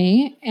Vulcan in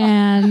me,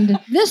 and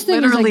this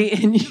thing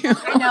in you.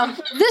 I know.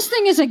 This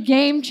thing is a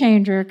game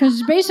changer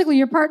because basically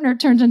your partner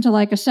turns into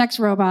like a sex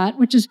robot,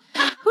 which is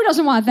who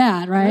doesn't want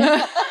that,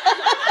 right?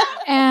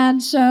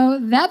 And so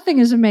that thing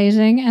is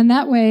amazing, and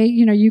that way,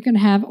 you know, you can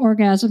have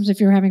orgasms if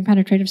you're having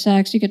penetrative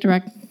sex. You get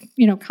direct,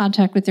 you know,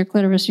 contact with your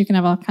clitoris. You can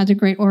have all kinds of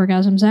great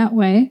orgasms that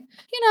way.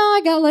 You know,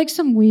 I got like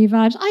some wee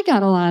vibes. I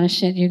got a lot of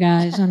shit, you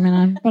guys. I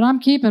mean, but I'm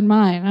keeping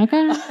mine,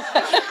 okay?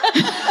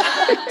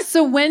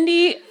 So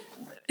Wendy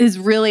is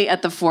really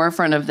at the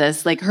forefront of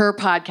this. Like her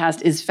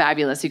podcast is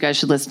fabulous. You guys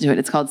should listen to it.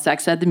 It's called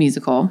Sex Ed the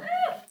Musical,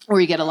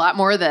 where you get a lot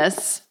more of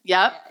this.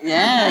 Yep.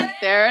 Yeah.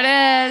 There it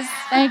is.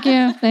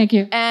 Thank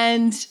you.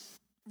 And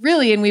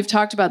really, and we've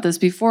talked about this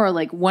before,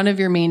 like one of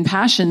your main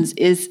passions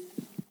is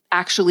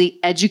actually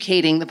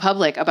educating the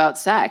public about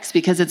sex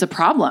because it's a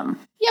problem.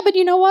 Yeah, but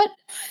you know what?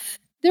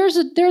 There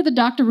are the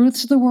Dr.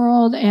 Ruths of the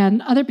world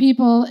and other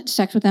people,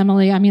 Sex with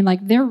Emily. I mean,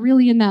 like they're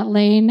really in that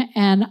lane.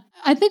 And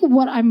I think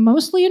what I'm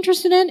mostly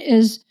interested in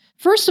is,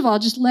 first of all,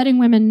 just letting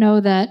women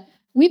know that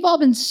we've all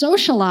been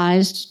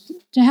socialized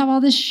to have all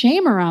this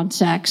shame around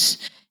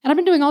sex. And I've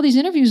been doing all these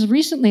interviews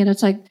recently, and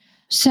it's like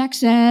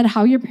sex ed,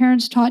 how your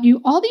parents taught you,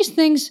 all these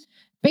things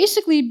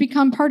basically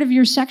become part of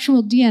your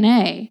sexual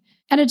DNA.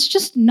 And it's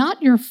just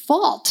not your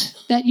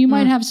fault that you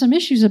might have some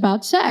issues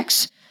about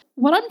sex.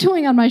 What I'm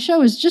doing on my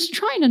show is just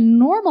trying to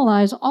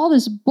normalize all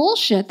this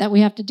bullshit that we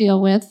have to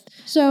deal with.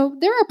 So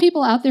there are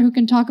people out there who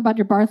can talk about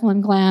your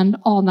Bartholin gland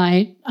all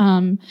night.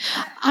 I'm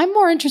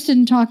more interested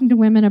in talking to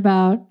women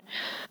about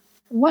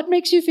what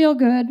makes you feel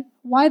good,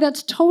 why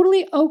that's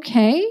totally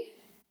okay,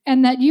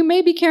 and that you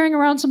may be carrying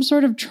around some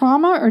sort of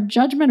trauma or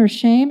judgment or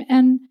shame,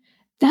 and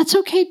that's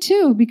okay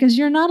too, because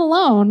you're not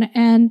alone,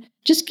 and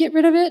just get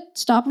rid of it,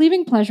 stop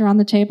leaving pleasure on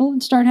the table,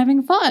 and start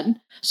having fun.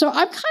 So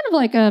I'm kind of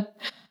like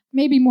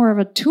maybe more of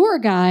a tour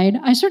guide.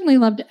 I certainly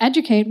love to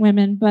educate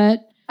women,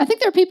 but I think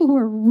there are people who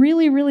are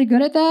really, really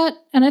good at that.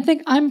 And I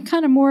think I'm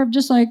kind of more of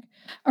just like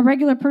a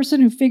regular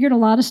person who figured a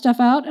lot of stuff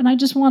out, and I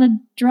just want to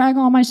drag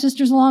all my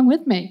sisters along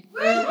with me.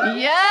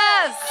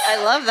 Yes!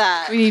 I love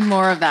that. We need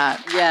more of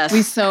that. Yes.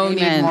 We so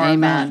need more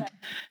of that.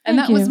 And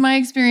Thank that was you. my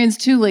experience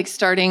too, like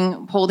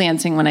starting pole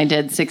dancing when I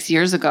did 6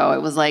 years ago.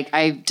 It was like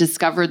I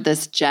discovered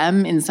this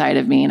gem inside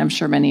of me, and I'm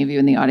sure many of you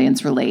in the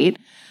audience relate,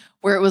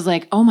 where it was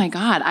like, oh my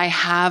God, I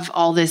have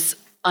all this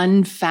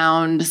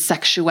unfound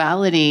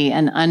sexuality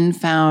and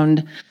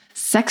unfound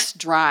sex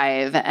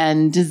drive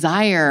and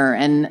desire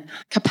and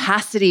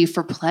capacity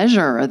for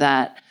pleasure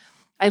that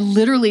I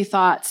literally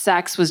thought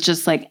sex was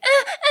just like,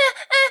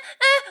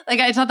 like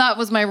I thought that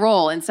was my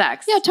role in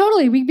sex. Yeah,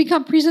 totally. We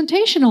become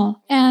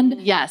presentational.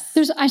 And Yes.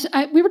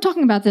 we were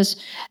talking about this.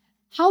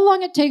 How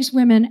long it takes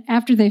women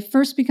after they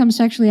first become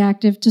sexually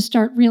active to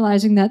start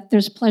realizing that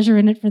there's pleasure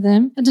in it for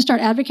them and to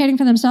start advocating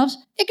for themselves,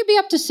 it could be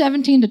up to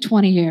 17 to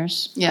 20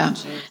 years. Yeah.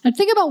 Now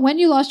think about when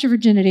you lost your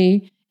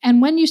virginity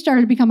and when you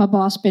started to become a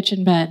boss bitch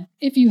in bed,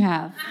 if you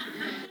have.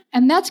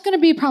 And that's going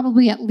to be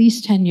probably at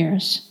least 10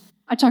 years.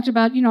 I talked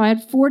about, I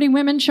had 40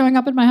 women showing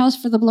up at my house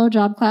for the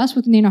blowjob class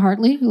with Nina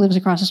Hartley, who lives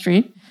across the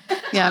street.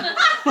 Yeah.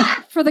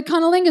 For the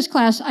cunnilingus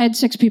class, I had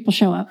 6 people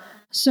show up.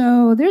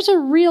 So there's a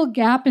real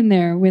gap in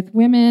there with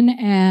women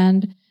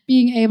and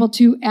being able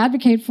to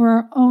advocate for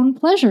our own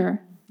pleasure.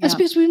 That's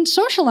because we've been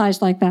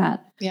socialized like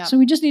that. Yeah. So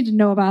we just need to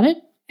know about it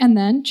and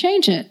then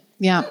change it.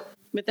 Yeah.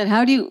 But then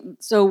how do you,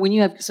 so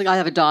I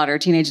have a daughter,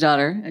 teenage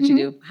daughter, as you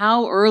do,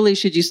 how early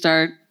should you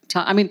start?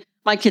 I mean,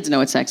 my kids know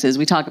what sex is.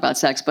 We talk about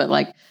sex, but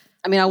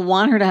I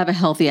want her to have a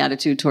healthy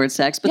attitude towards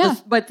sex,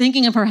 but but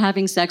thinking of her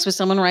having sex with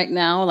someone right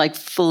now,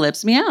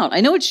 flips me out.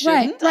 I know it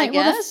shouldn't, I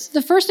guess.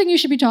 Well, the first thing you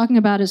should be talking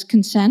about is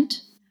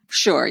consent.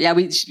 Sure. Yeah.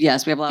 We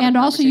have a lot of And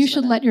also you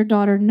should let your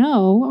daughter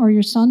know, or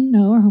your son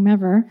know, or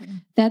whomever,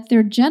 that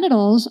their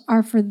genitals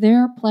are for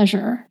their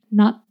pleasure,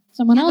 not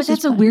someone else's. But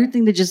that's a pleasure. weird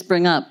thing to just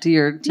bring up to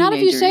your teenager. Not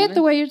if you say it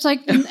the way it's like,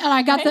 and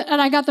I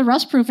got the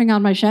rust proofing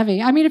on my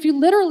Chevy. I mean, if you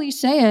literally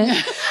say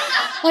it,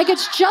 like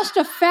it's just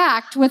a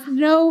fact with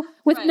no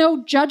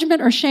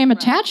judgment or shame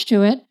attached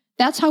to it.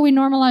 That's how we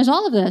normalize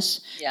all of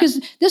this.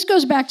 Because this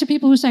goes back to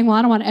people who are saying, well,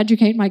 I don't want to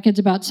educate my kids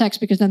about sex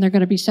because then they're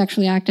going to be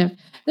sexually active.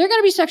 They're going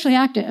to be sexually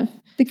active.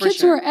 The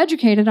kids who are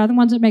educated are the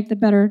ones that make the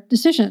better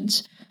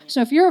decisions.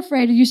 So if you're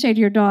afraid, you say to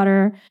your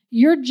daughter,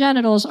 your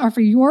genitals are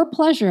for your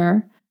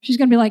pleasure, she's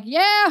going to be like,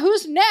 yeah,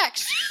 who's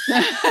next?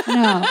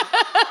 No.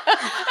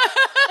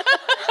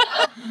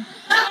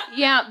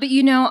 Yeah, but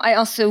I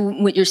also,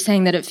 what you're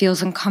saying that it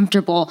feels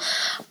uncomfortable.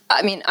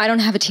 I mean, I don't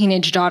have a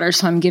teenage daughter,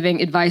 so I'm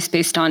giving advice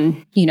based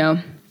on,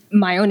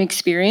 my own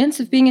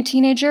experience of being a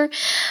teenager.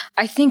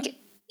 I think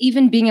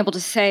even being able to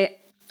say,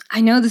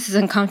 I know this is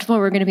uncomfortable,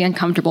 we're going to be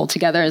uncomfortable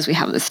together as we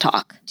have this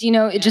talk.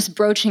 Just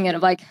broaching it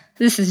of like,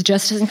 this is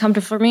just as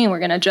uncomfortable for me, and we're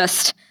going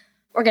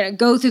to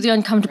go through the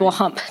uncomfortable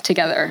hump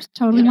together.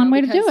 Totally one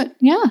way to do it.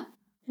 Yeah.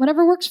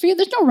 Whatever works for you.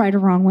 There's no right or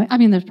wrong way. I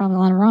mean, there's probably a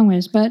lot of wrong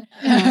ways, but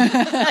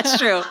that's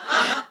true.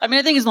 I mean,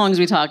 I think as long as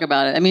we talk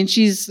about it. I mean,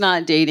 she's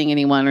not dating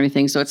anyone or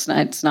anything, so it's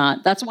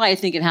not. That's why I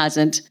think it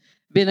hasn't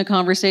been a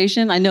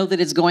conversation. I know that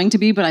it's going to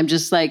be, but I'm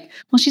just like,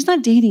 well, she's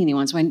not dating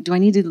anyone, so do I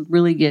need to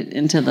really get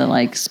into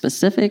the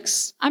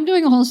specifics? I'm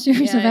doing a whole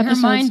series of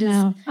episodes her mind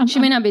now. She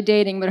may not be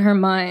dating, but her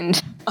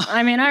mind.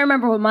 I mean, I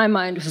remember what my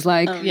mind was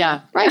like.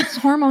 Yeah. Right.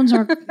 Hormones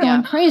are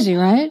going crazy,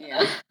 right?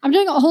 Yeah. I'm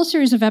doing a whole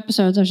series of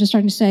episodes, I was just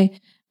starting to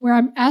say, where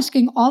I'm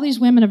asking all these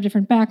women of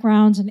different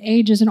backgrounds and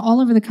ages and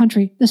all over the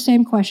country the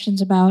same questions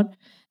about,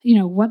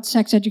 what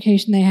sex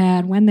education they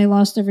had, when they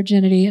lost their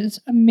virginity. It's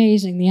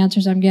amazing the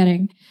answers I'm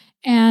getting.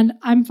 And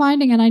I'm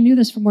finding, and I knew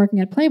this from working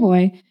at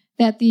Playboy,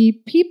 that the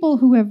people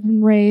who have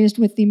been raised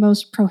with the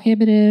most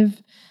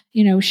prohibitive,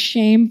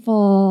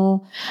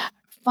 shameful,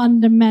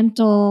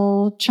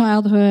 fundamental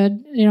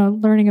childhood,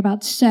 learning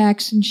about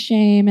sex and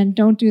shame and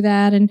don't do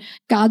that and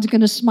God's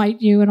going to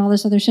smite you and all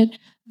this other shit.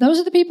 Those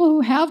are the people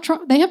who have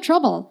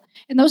trouble.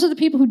 And those are the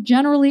people who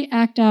generally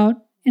act out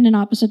in an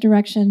opposite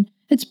direction.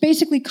 It's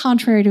basically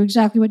contrary to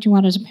exactly what you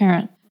want as a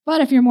parent.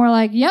 But if you're more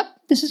like, yep,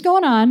 this is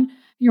going on,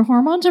 your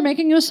hormones are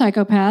making you a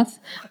psychopath,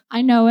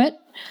 I know it,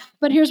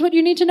 but here's what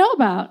you need to know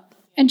about.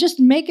 And just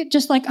make it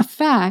just like a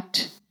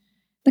fact.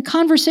 The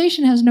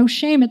conversation has no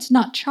shame. It's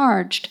not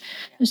charged.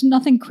 There's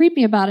nothing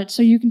creepy about it,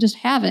 so you can just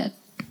have it.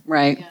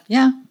 Right.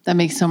 Yeah. That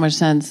makes so much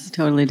sense.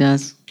 Totally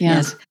does. Yeah.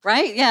 Yes.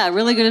 Right? Yeah.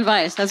 Really good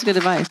advice. That's good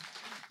advice.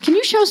 Can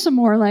you show some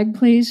more leg,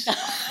 please?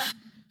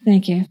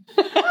 Thank you.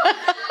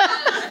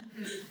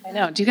 I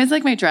know. Do you guys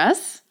like my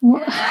dress?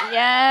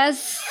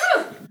 Yes.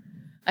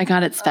 I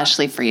got it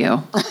specially for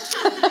you.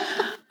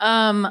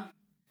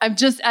 I'm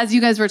just, as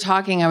you guys were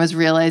talking, I was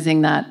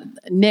realizing that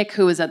Nick,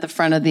 who is at the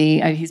front of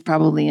he's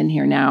probably in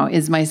here now,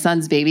 is my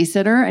son's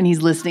babysitter, and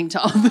he's listening to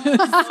all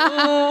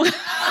this.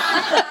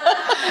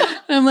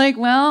 I'm like,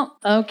 well,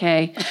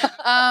 okay.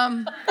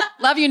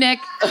 Love you, Nick.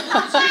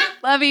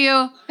 Love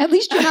you. At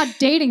least you're not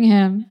dating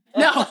him.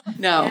 No.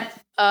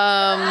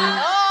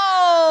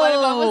 What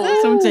was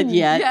it? Someone said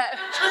yet. Yeah.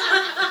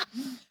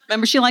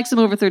 Remember, she likes him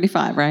over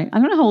 35, right? I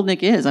don't know how old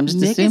Nick is. I'm just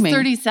Nick assuming. is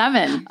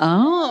 37.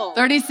 Oh.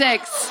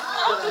 36.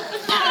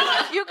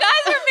 You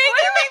guys are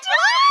making me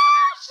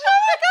blush.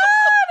 Oh my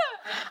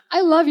God.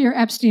 I love your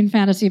Epstein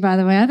fantasy, by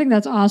the way. I think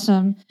that's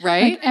awesome.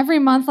 Right? Like every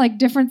month, like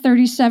different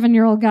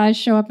 37-year-old guys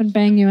show up and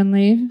bang you and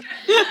leave.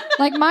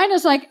 Like mine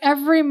is like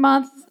every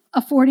month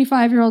a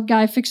 45-year-old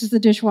guy fixes the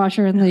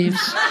dishwasher and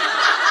leaves.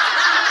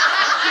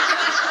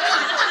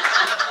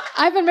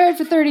 I've been married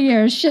for 30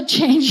 years. Shit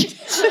changes.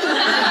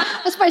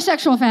 That's my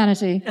sexual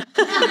fantasy.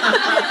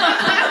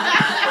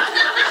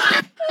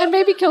 And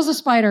maybe kills a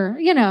spider,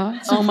 you know.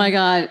 Oh my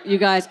God. You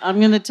guys, I'm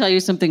going to tell you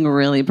something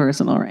really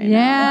personal right now.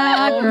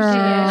 Yeah, girl.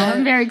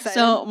 I'm very excited.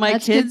 So my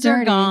Let's get kids are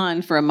dirty.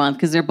 gone for a month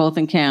because they're both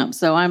in camp.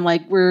 So I'm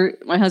like,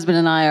 my husband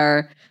and I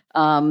are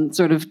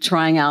sort of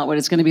trying out what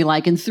it's going to be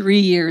like in 3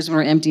 years when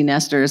we're empty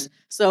nesters.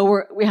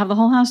 So we have the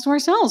whole house to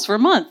ourselves for a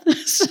month.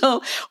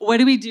 So what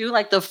do we do?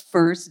 Like the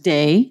first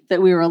day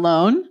that we were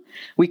alone,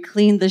 we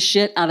cleaned the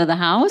shit out of the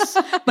house,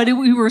 but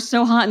we were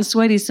so hot and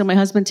sweaty. So my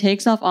husband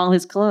takes off all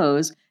his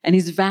clothes and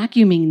he's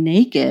vacuuming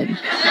naked.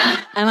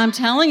 And I'm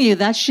telling you,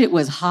 that shit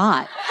was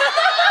hot.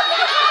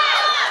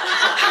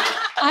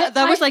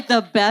 That was like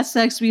the best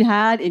sex we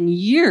had in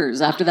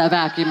years after that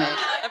vacuuming.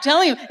 I'm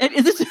telling you,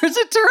 there's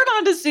a turn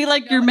on to see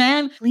like your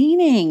man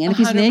cleaning. And if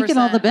he's naked,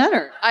 all the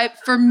better.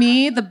 For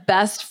me, the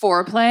best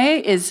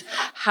foreplay is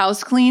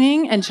house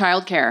cleaning and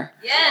childcare.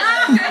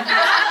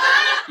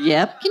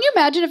 Yep. Can you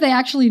imagine if they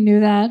actually knew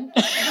that?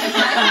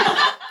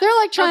 They're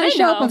like trying to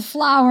show up with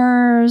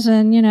flowers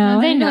and, you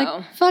know. They and know.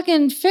 like,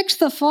 fucking fix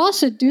the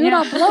faucet, dude.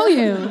 I'll blow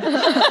you. It's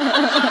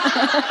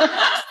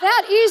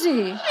that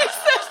easy.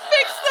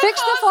 Fix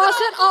the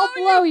faucet, I'll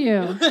blow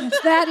you.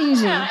 It's that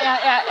easy.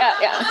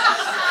 Yeah.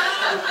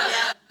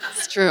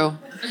 It's true.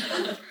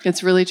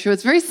 It's really true.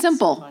 It's very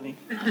simple.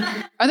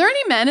 Are there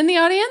any men in the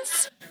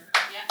audience?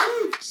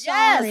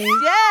 Yes.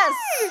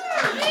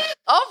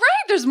 All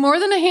right. There's more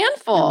than a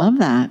handful. I love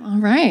that. All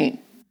right.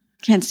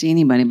 Can't see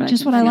anybody, but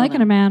Just I can what I feel like them.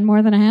 in a man,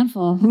 more than a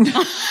handful.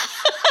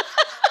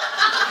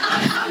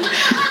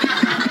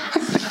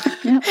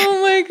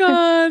 Oh my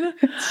God.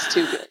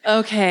 Stupid.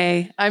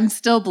 Okay. I'm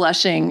still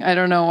blushing. I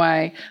don't know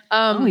why.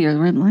 Oh, your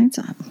red light's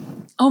up.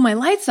 Oh, my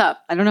light's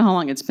up. I don't know how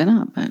long it's been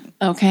up, but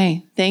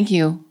Okay. Thank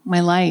you. My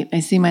light. I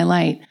see my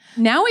light.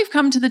 Now we've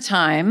come to the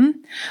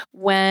time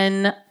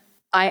when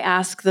I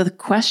ask the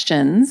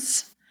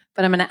questions,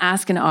 but I'm going to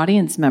ask an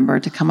audience member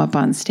to come up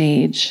on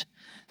stage.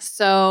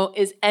 So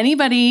is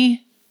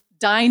anybody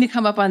dying to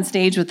come up on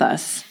stage with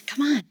us?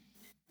 come on.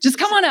 Just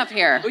come on up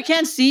here. We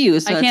can't see you,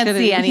 so I can't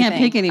see anything. We can't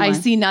pick anyone. I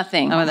see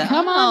nothing. Oh, that-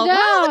 Come on wow,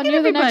 down. look at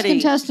You're the next everybody.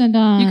 contestant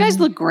on. You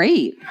guys look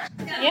great.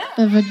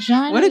 The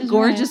vagina. What a is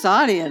gorgeous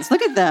right. audience.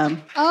 Look at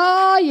them.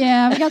 Oh,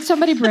 yeah. We got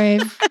somebody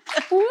brave.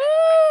 Woo!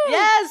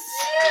 Yes.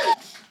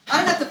 I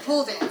don't have to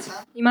pole dance,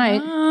 huh? You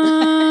might.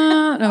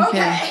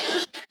 Okay.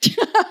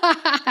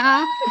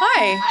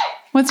 Hi.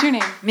 What's your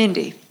name?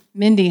 Mindy.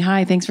 Mindy.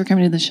 Hi. Thanks for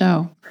coming to the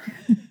show.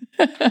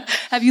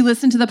 Have you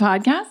listened to the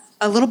podcast?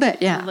 A little bit,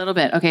 A yeah. little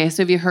bit. Okay.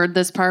 So have you heard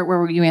this part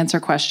where you answer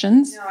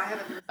questions? No, I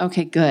haven't.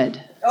 Okay, good.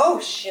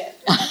 Oh, shit.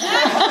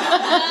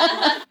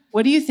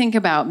 What do you think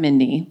about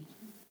Mindy?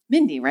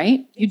 Mindy,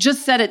 right? You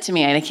just said it to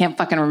me and I can't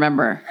fucking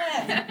remember.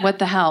 What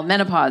the hell?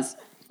 Menopause.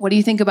 What do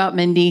you think about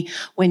Mindy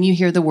when you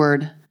hear the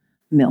word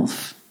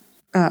MILF?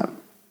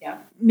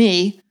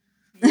 Me.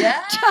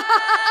 Yes,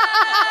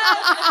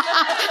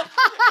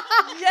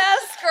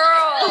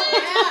 girl.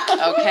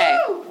 Okay.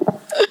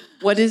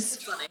 What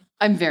is?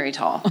 I'm very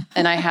tall,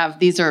 and I have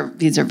these are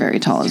very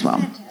tall as well.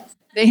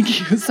 Thank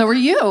you. So are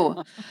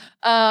you.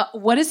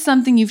 What is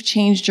something you've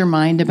changed your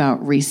mind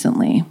about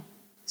recently?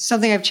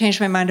 Something I've changed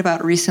my mind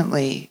about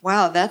recently.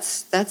 Wow,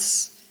 that's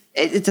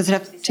it doesn't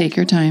have to be Take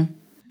your time.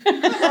 She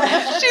said,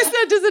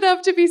 "Does it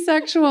have to be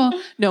sexual?"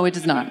 No, it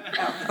does not,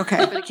 okay.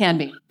 but it can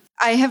be.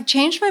 I have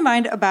changed my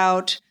mind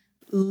about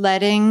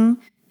letting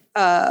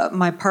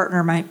my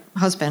partner, my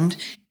husband,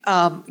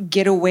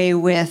 get away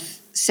with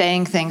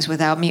saying things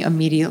without me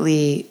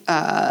immediately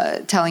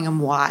telling him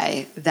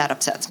why that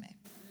upsets me.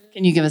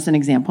 Can you give us an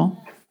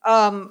example?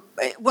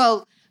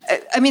 Well,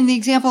 I mean, the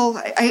example,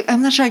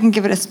 I'm not sure I can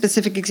give it a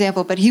specific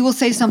example, but he will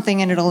say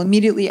something and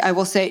I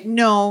will say,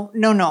 no,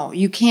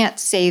 you can't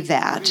say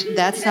that.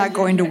 That's not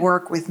going to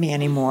work with me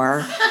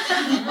anymore.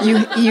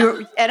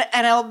 And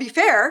I'll be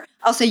fair.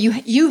 I'll say,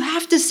 you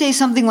have to say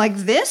something like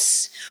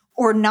this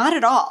or not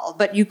at all,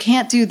 but you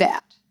can't do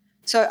that.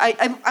 So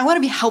I want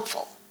to be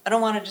helpful. I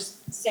don't want to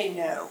just say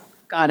no.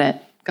 Got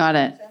it.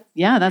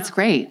 Yeah, that's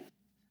great.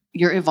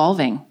 You're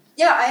evolving.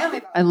 Yeah, I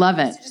am. I love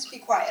it. So just be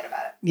quiet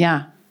about it.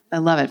 Yeah, I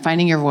love it.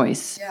 Finding your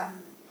voice. Yeah.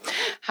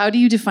 How do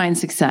you define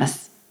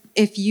success?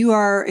 If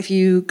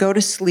you go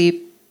to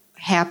sleep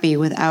happy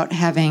without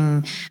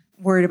having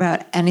worried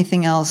about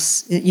anything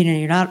else,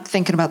 you're not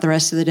thinking about the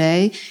rest of the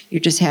day, you're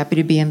just happy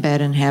to be in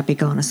bed and happy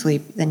going to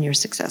sleep, then you're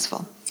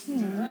successful.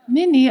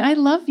 Mindy, I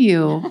love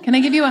you. Can I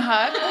give you a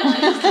hug?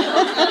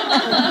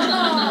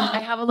 I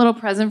have a little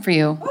present for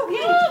you.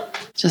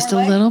 Just a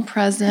little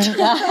present.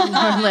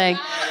 More leg.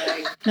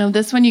 No,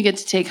 this one you get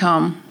to take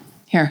home.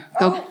 Here,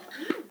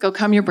 go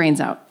cum your brains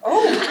out.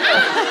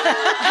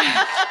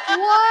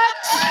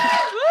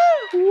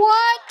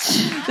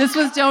 What? This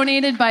was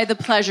donated by the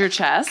Pleasure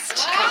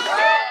Chest.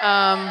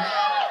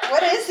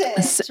 What is it?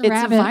 It's a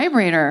rabbit.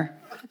 vibrator.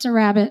 It's a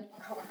rabbit.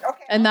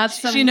 And that's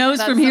She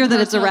knows from here that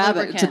it's a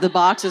rabbit. lubricant. The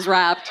box is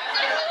wrapped.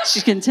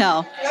 She can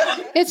tell.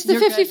 It's the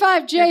You're good.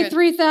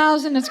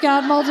 55J3000. It's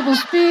got multiple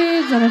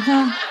speeds.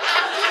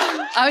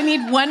 I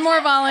need one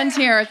more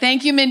volunteer.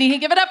 Thank you, Mindy.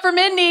 Give it up for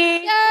Mindy.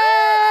 Yay!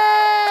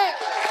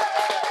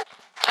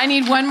 I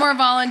need one more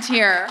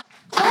volunteer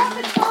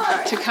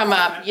to come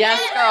up. Yes,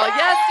 girl.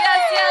 Yes.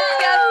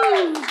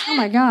 Oh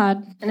my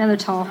God. Another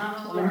tall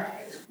woman.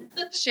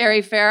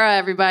 Sherry Farah,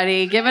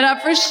 everybody. Give it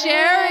up for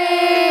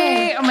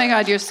Sherry. Oh my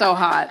God, you're so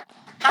hot.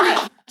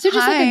 Is there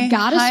just like a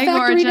goddess Hi,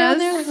 factory down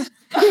gorgeous.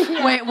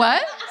 there? Wait,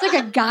 what? It's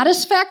like a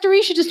goddess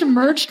factory she just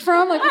emerged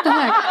from? Like, what the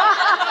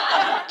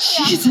heck?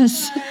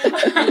 Jesus.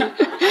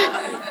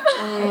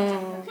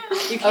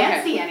 You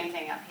can't see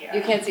anything up here.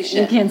 You can't see You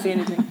shit. can't see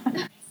anything.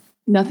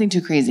 Nothing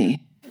too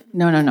crazy.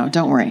 No.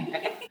 Don't worry.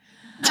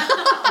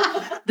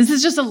 This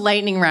is just a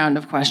lightning round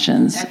of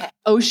questions. Okay.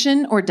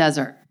 Ocean or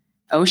desert?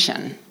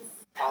 Ocean.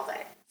 All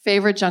day.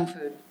 Favorite junk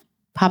food?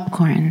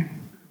 Popcorn.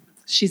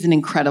 She's an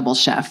incredible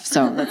chef,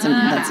 so that's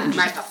interesting.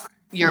 My popcorn.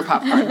 Your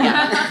popcorn,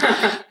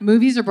 yeah.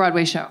 Movies or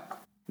Broadway show?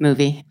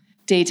 Movie.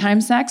 Daytime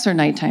sex or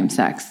nighttime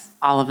sex?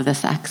 All of the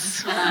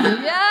sex.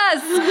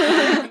 Yes!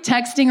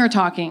 Texting or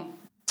talking?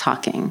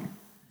 Talking.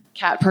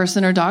 Cat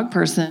person or dog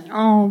person?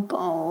 Oh,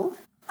 both.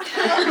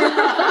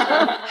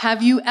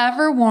 Have you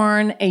ever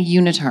worn a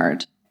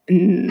unitard?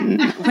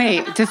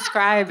 Wait,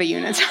 describe a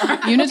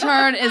unitard.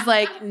 Unitard is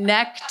like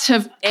neck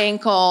to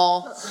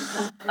ankle,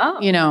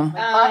 Like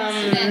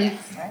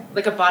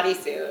a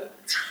bodysuit.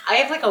 I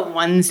have like a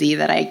onesie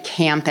that I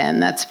camp in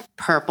that's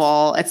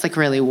purple. It's like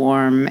really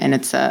warm and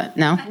it's a...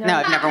 No,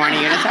 I've never worn a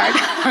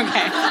unitard.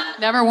 Okay.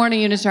 Never worn a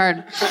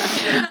unitard.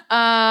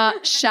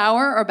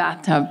 Shower or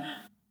bathtub?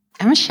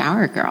 I'm a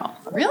shower girl.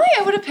 Really?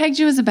 I would have pegged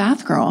you as a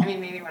bath girl. I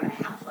mean, maybe when I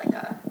have like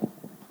a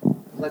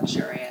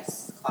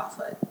luxurious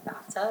clawfoot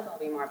bathtub, I'll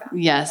be more about.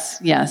 Yes.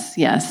 I'm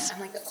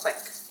like a quick,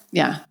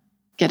 Yeah.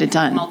 Get it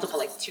done. multiple,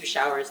 like 2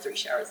 showers, 3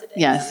 showers a day.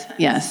 Yes. sometimes.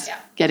 Yes. Yeah.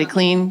 Get it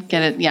clean.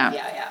 Get it. Yeah.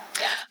 Yeah.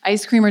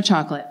 Ice cream or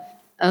chocolate?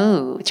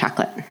 Oh,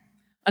 chocolate.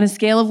 On a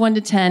scale of 1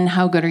 to 10,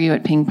 how good are you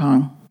at ping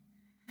pong?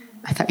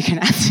 I thought you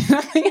were going to ask me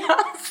something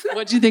else.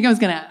 What do you think I was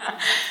going to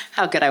ask?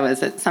 How good I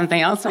was at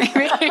something else, maybe.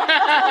 Ping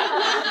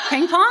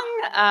pong?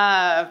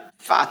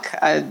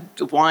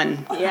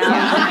 1.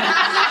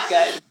 Yeah.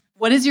 Good.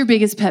 What is your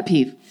biggest pet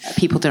peeve?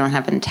 People don't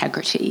have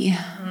integrity.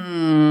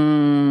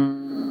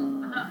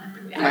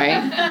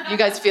 Right? You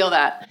guys feel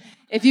that.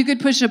 If you could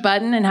push a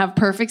button and have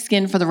perfect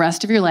skin for the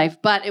rest of your life,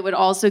 but it would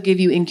also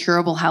give you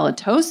incurable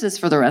halitosis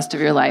for the rest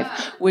of your life,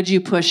 would you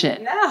push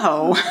it?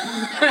 No.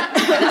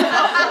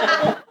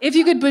 If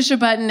you could push a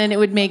button and it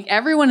would make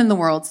everyone in the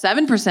world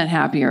 7%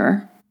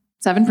 happier,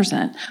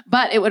 7%,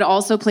 but it would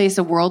also place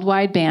a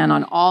worldwide ban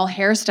on all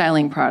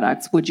hairstyling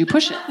products, would you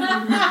push it?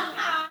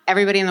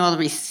 Everybody in the world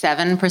would be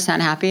 7%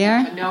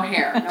 happier No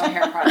hair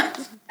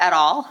products. at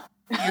all.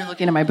 You're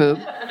looking at my boob.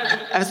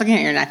 I was looking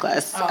at your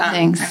necklace. Oh,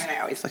 thanks. I mean,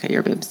 I always look at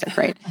your boobs. They're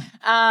great.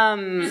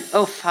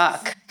 Oh,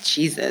 fuck.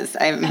 Jesus.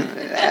 I'm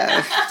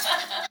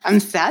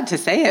sad to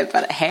say it,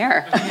 but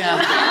hair.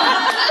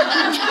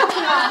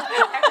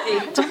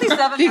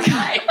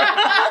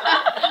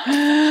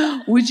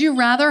 Would you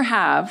rather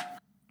have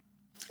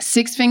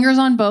 6 fingers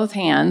on both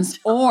hands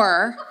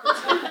or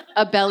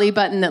a belly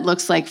button that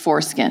looks like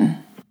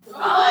foreskin?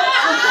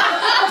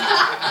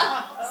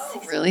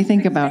 Really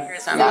think about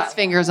it. 6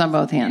 fingers on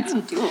both hands. Do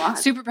a lot.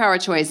 Superpower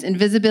choice: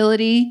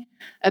 invisibility,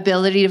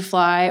 ability to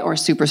fly, or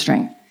super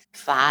strength.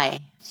 Fly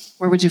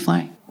Where would you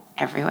fly?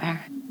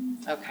 everywhere.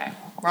 Okay,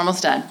 we're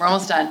almost done.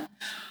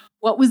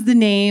 What was the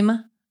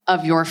name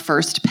of your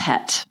first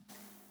pet?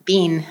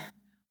 Bean.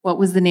 What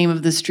was the name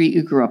of the street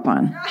you grew up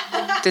on?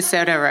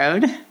 DeSoto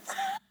Road.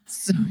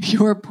 So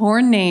your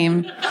porn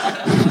name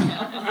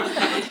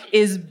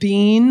is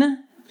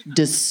Bean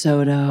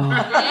DeSoto.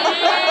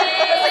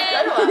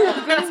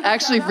 That's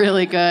actually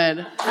really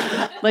good.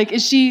 Like,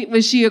 was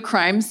she a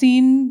crime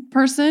scene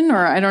person,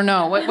 or I don't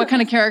know what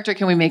kind of character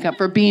can we make up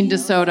for Bean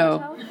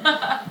DeSoto?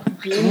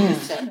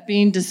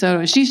 Bean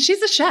DeSoto.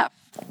 She's a chef,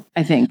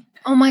 I think.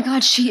 Oh my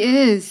God, she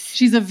is.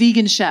 She's a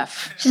vegan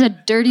chef. She's a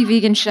dirty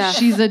vegan chef.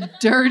 She's a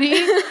dirty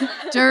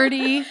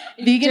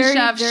vegan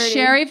chef. dirty.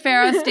 Sherry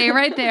Farah, stay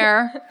right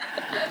there.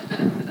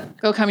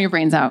 Go cum your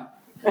brains out.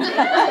 So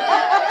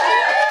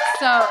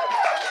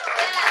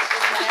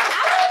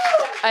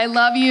I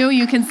love you.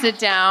 You can sit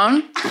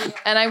down.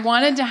 And I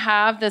wanted to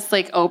have this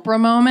like Oprah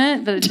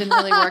moment, but it didn't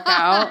really work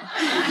out.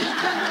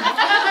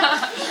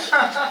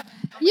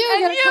 You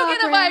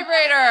get a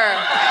vibrator.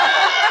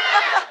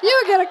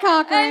 You get a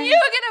cock ring. And you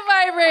get a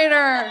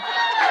vibrator.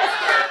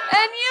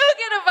 And you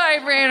get a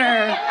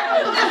vibrator.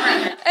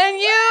 And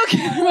you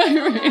get a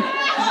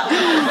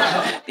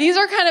vibrator. These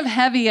are kind of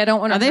heavy. I don't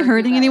want to. Are they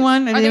hurting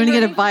anyone? Are they going to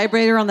get a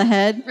vibrator on the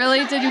head?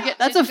 Really? Did you get?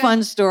 That's a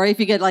fun story. If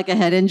you get like a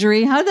head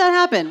injury, how did that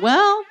happen?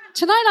 Well,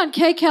 tonight on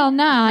KCAL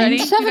 9, Ready?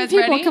 7 You guys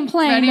people ready?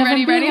 complained of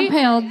them being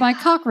impaled by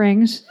cock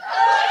rings.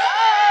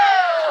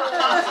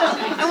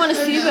 I want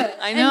to see this.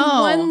 I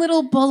know. And one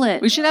little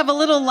bullet. We should have a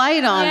little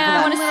light on. Yeah,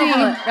 I for want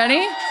that. to see.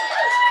 Ready?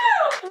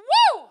 Woo!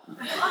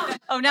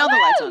 Oh, now the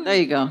light's on. There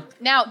you go.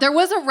 Now, there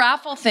was a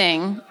raffle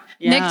thing.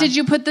 Yeah. Nick, did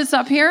you put this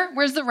up here?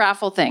 Where's the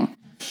raffle thing?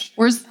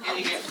 Where's...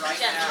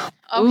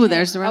 Ooh,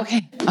 there's the raffle.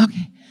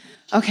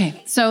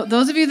 Okay. So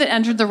those of you that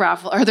entered the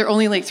raffle, are there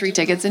only like 3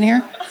 tickets in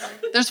here?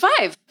 There's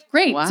 5.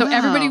 Great. Wow. So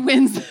everybody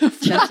wins.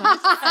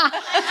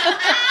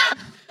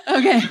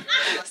 Okay.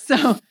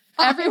 So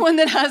everyone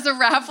that has a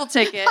raffle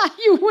ticket,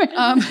 You win.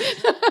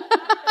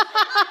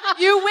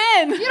 you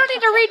win. You don't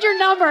need to read your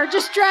number.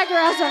 Just drag your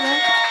ass over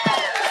it.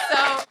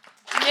 So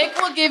Nick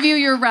will give you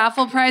your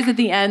raffle prize at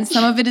the end.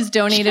 Some of it is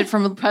donated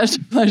from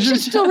Pleasure.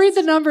 Still read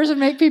the numbers and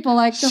make people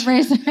like to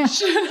raise their hand.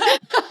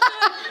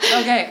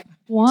 Okay.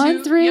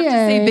 1 3 You have to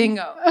say 8.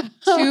 bingo.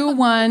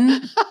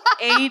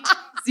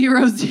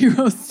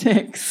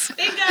 218-006.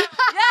 Bingo.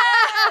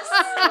 Yes.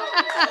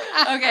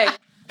 Okay.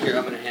 Here,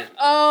 I'm gonna hand.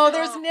 Oh,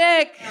 there's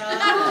Nick.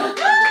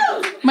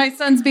 My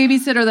son's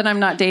babysitter that I'm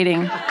not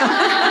dating.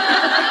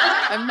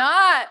 I'm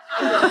not.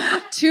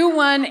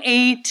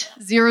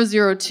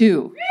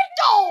 218002.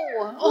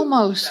 Oh,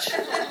 almost.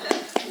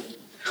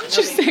 Did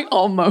you say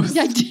almost?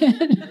 I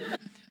did.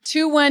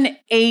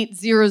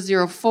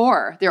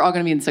 218004. They're all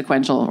going to be in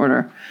sequential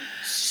order.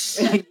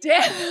 Dano.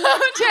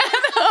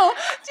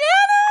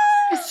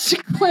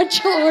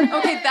 Sequential order.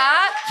 Okay,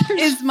 that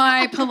is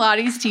my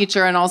Pilates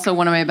teacher and also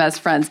one of my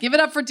best friends. Give it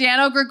up for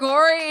Dano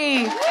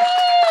Grigori.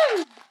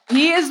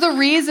 He is the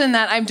reason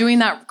that I'm doing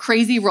that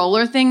crazy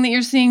roller thing that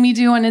you're seeing me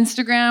do on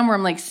Instagram where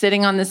I'm like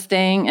sitting on this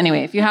thing.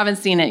 Anyway, if you haven't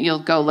seen it, you'll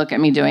go look at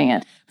me doing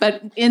it.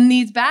 But in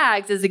these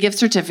bags is a gift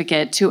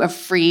certificate to a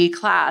free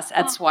class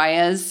at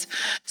Swaya's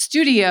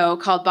studio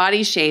called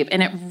Body Shape.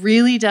 And it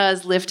really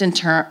does lift and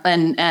turn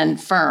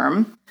and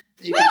firm,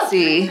 as you can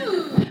see.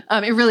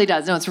 It really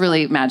does. No, it's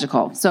really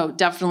magical. So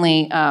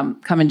definitely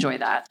come enjoy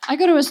that. I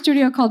go to a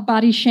studio called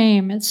Body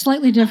Shame. It's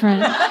slightly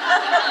different.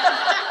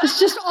 It's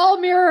just all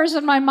mirrors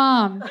and my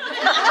mom.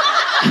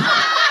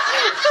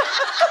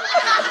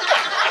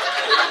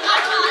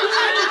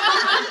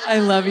 I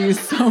love you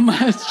so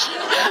much.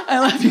 I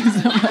love you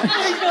so much.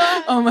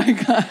 Oh my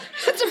God.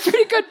 It's a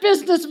pretty good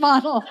business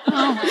model.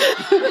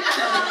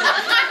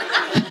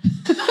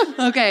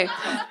 Okay.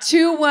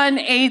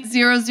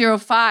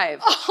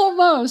 218005.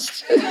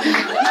 Almost.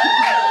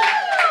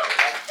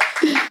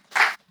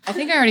 I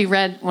think I already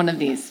read one of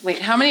these. Wait,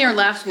 how many are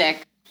left,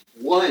 Nick?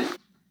 1.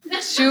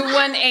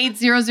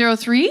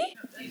 218003?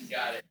 He's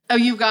got it. Oh,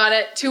 you got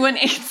it.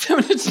 218.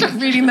 I'm going to start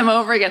reading them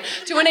over again.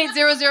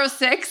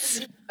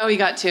 218006. Oh, you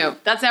got 2.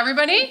 That's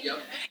everybody? Yep.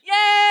 Yay!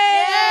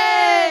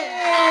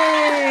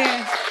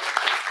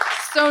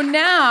 So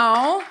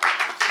now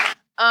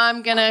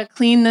I'm going to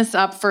clean this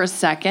up for a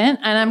second,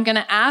 and I'm going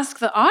to ask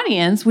the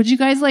audience, would you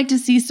guys like to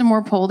see some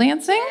more pole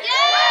dancing?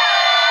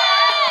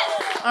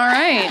 Yes! All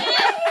right.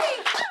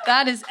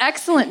 That is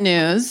excellent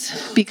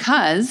news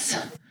because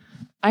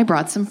I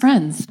brought some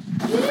friends.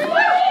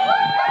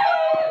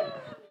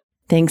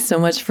 Thanks so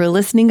much for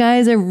listening,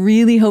 guys. I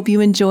really hope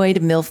you enjoyed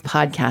MILF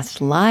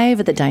Podcast Live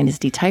at the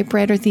Dynasty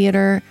Typewriter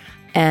Theater.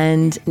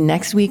 And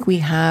next week, we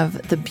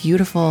have the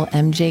beautiful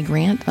MJ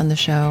Grant on the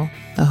show.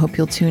 I hope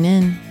you'll tune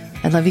in.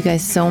 I love you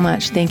guys so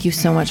much. Thank you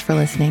so much for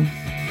listening.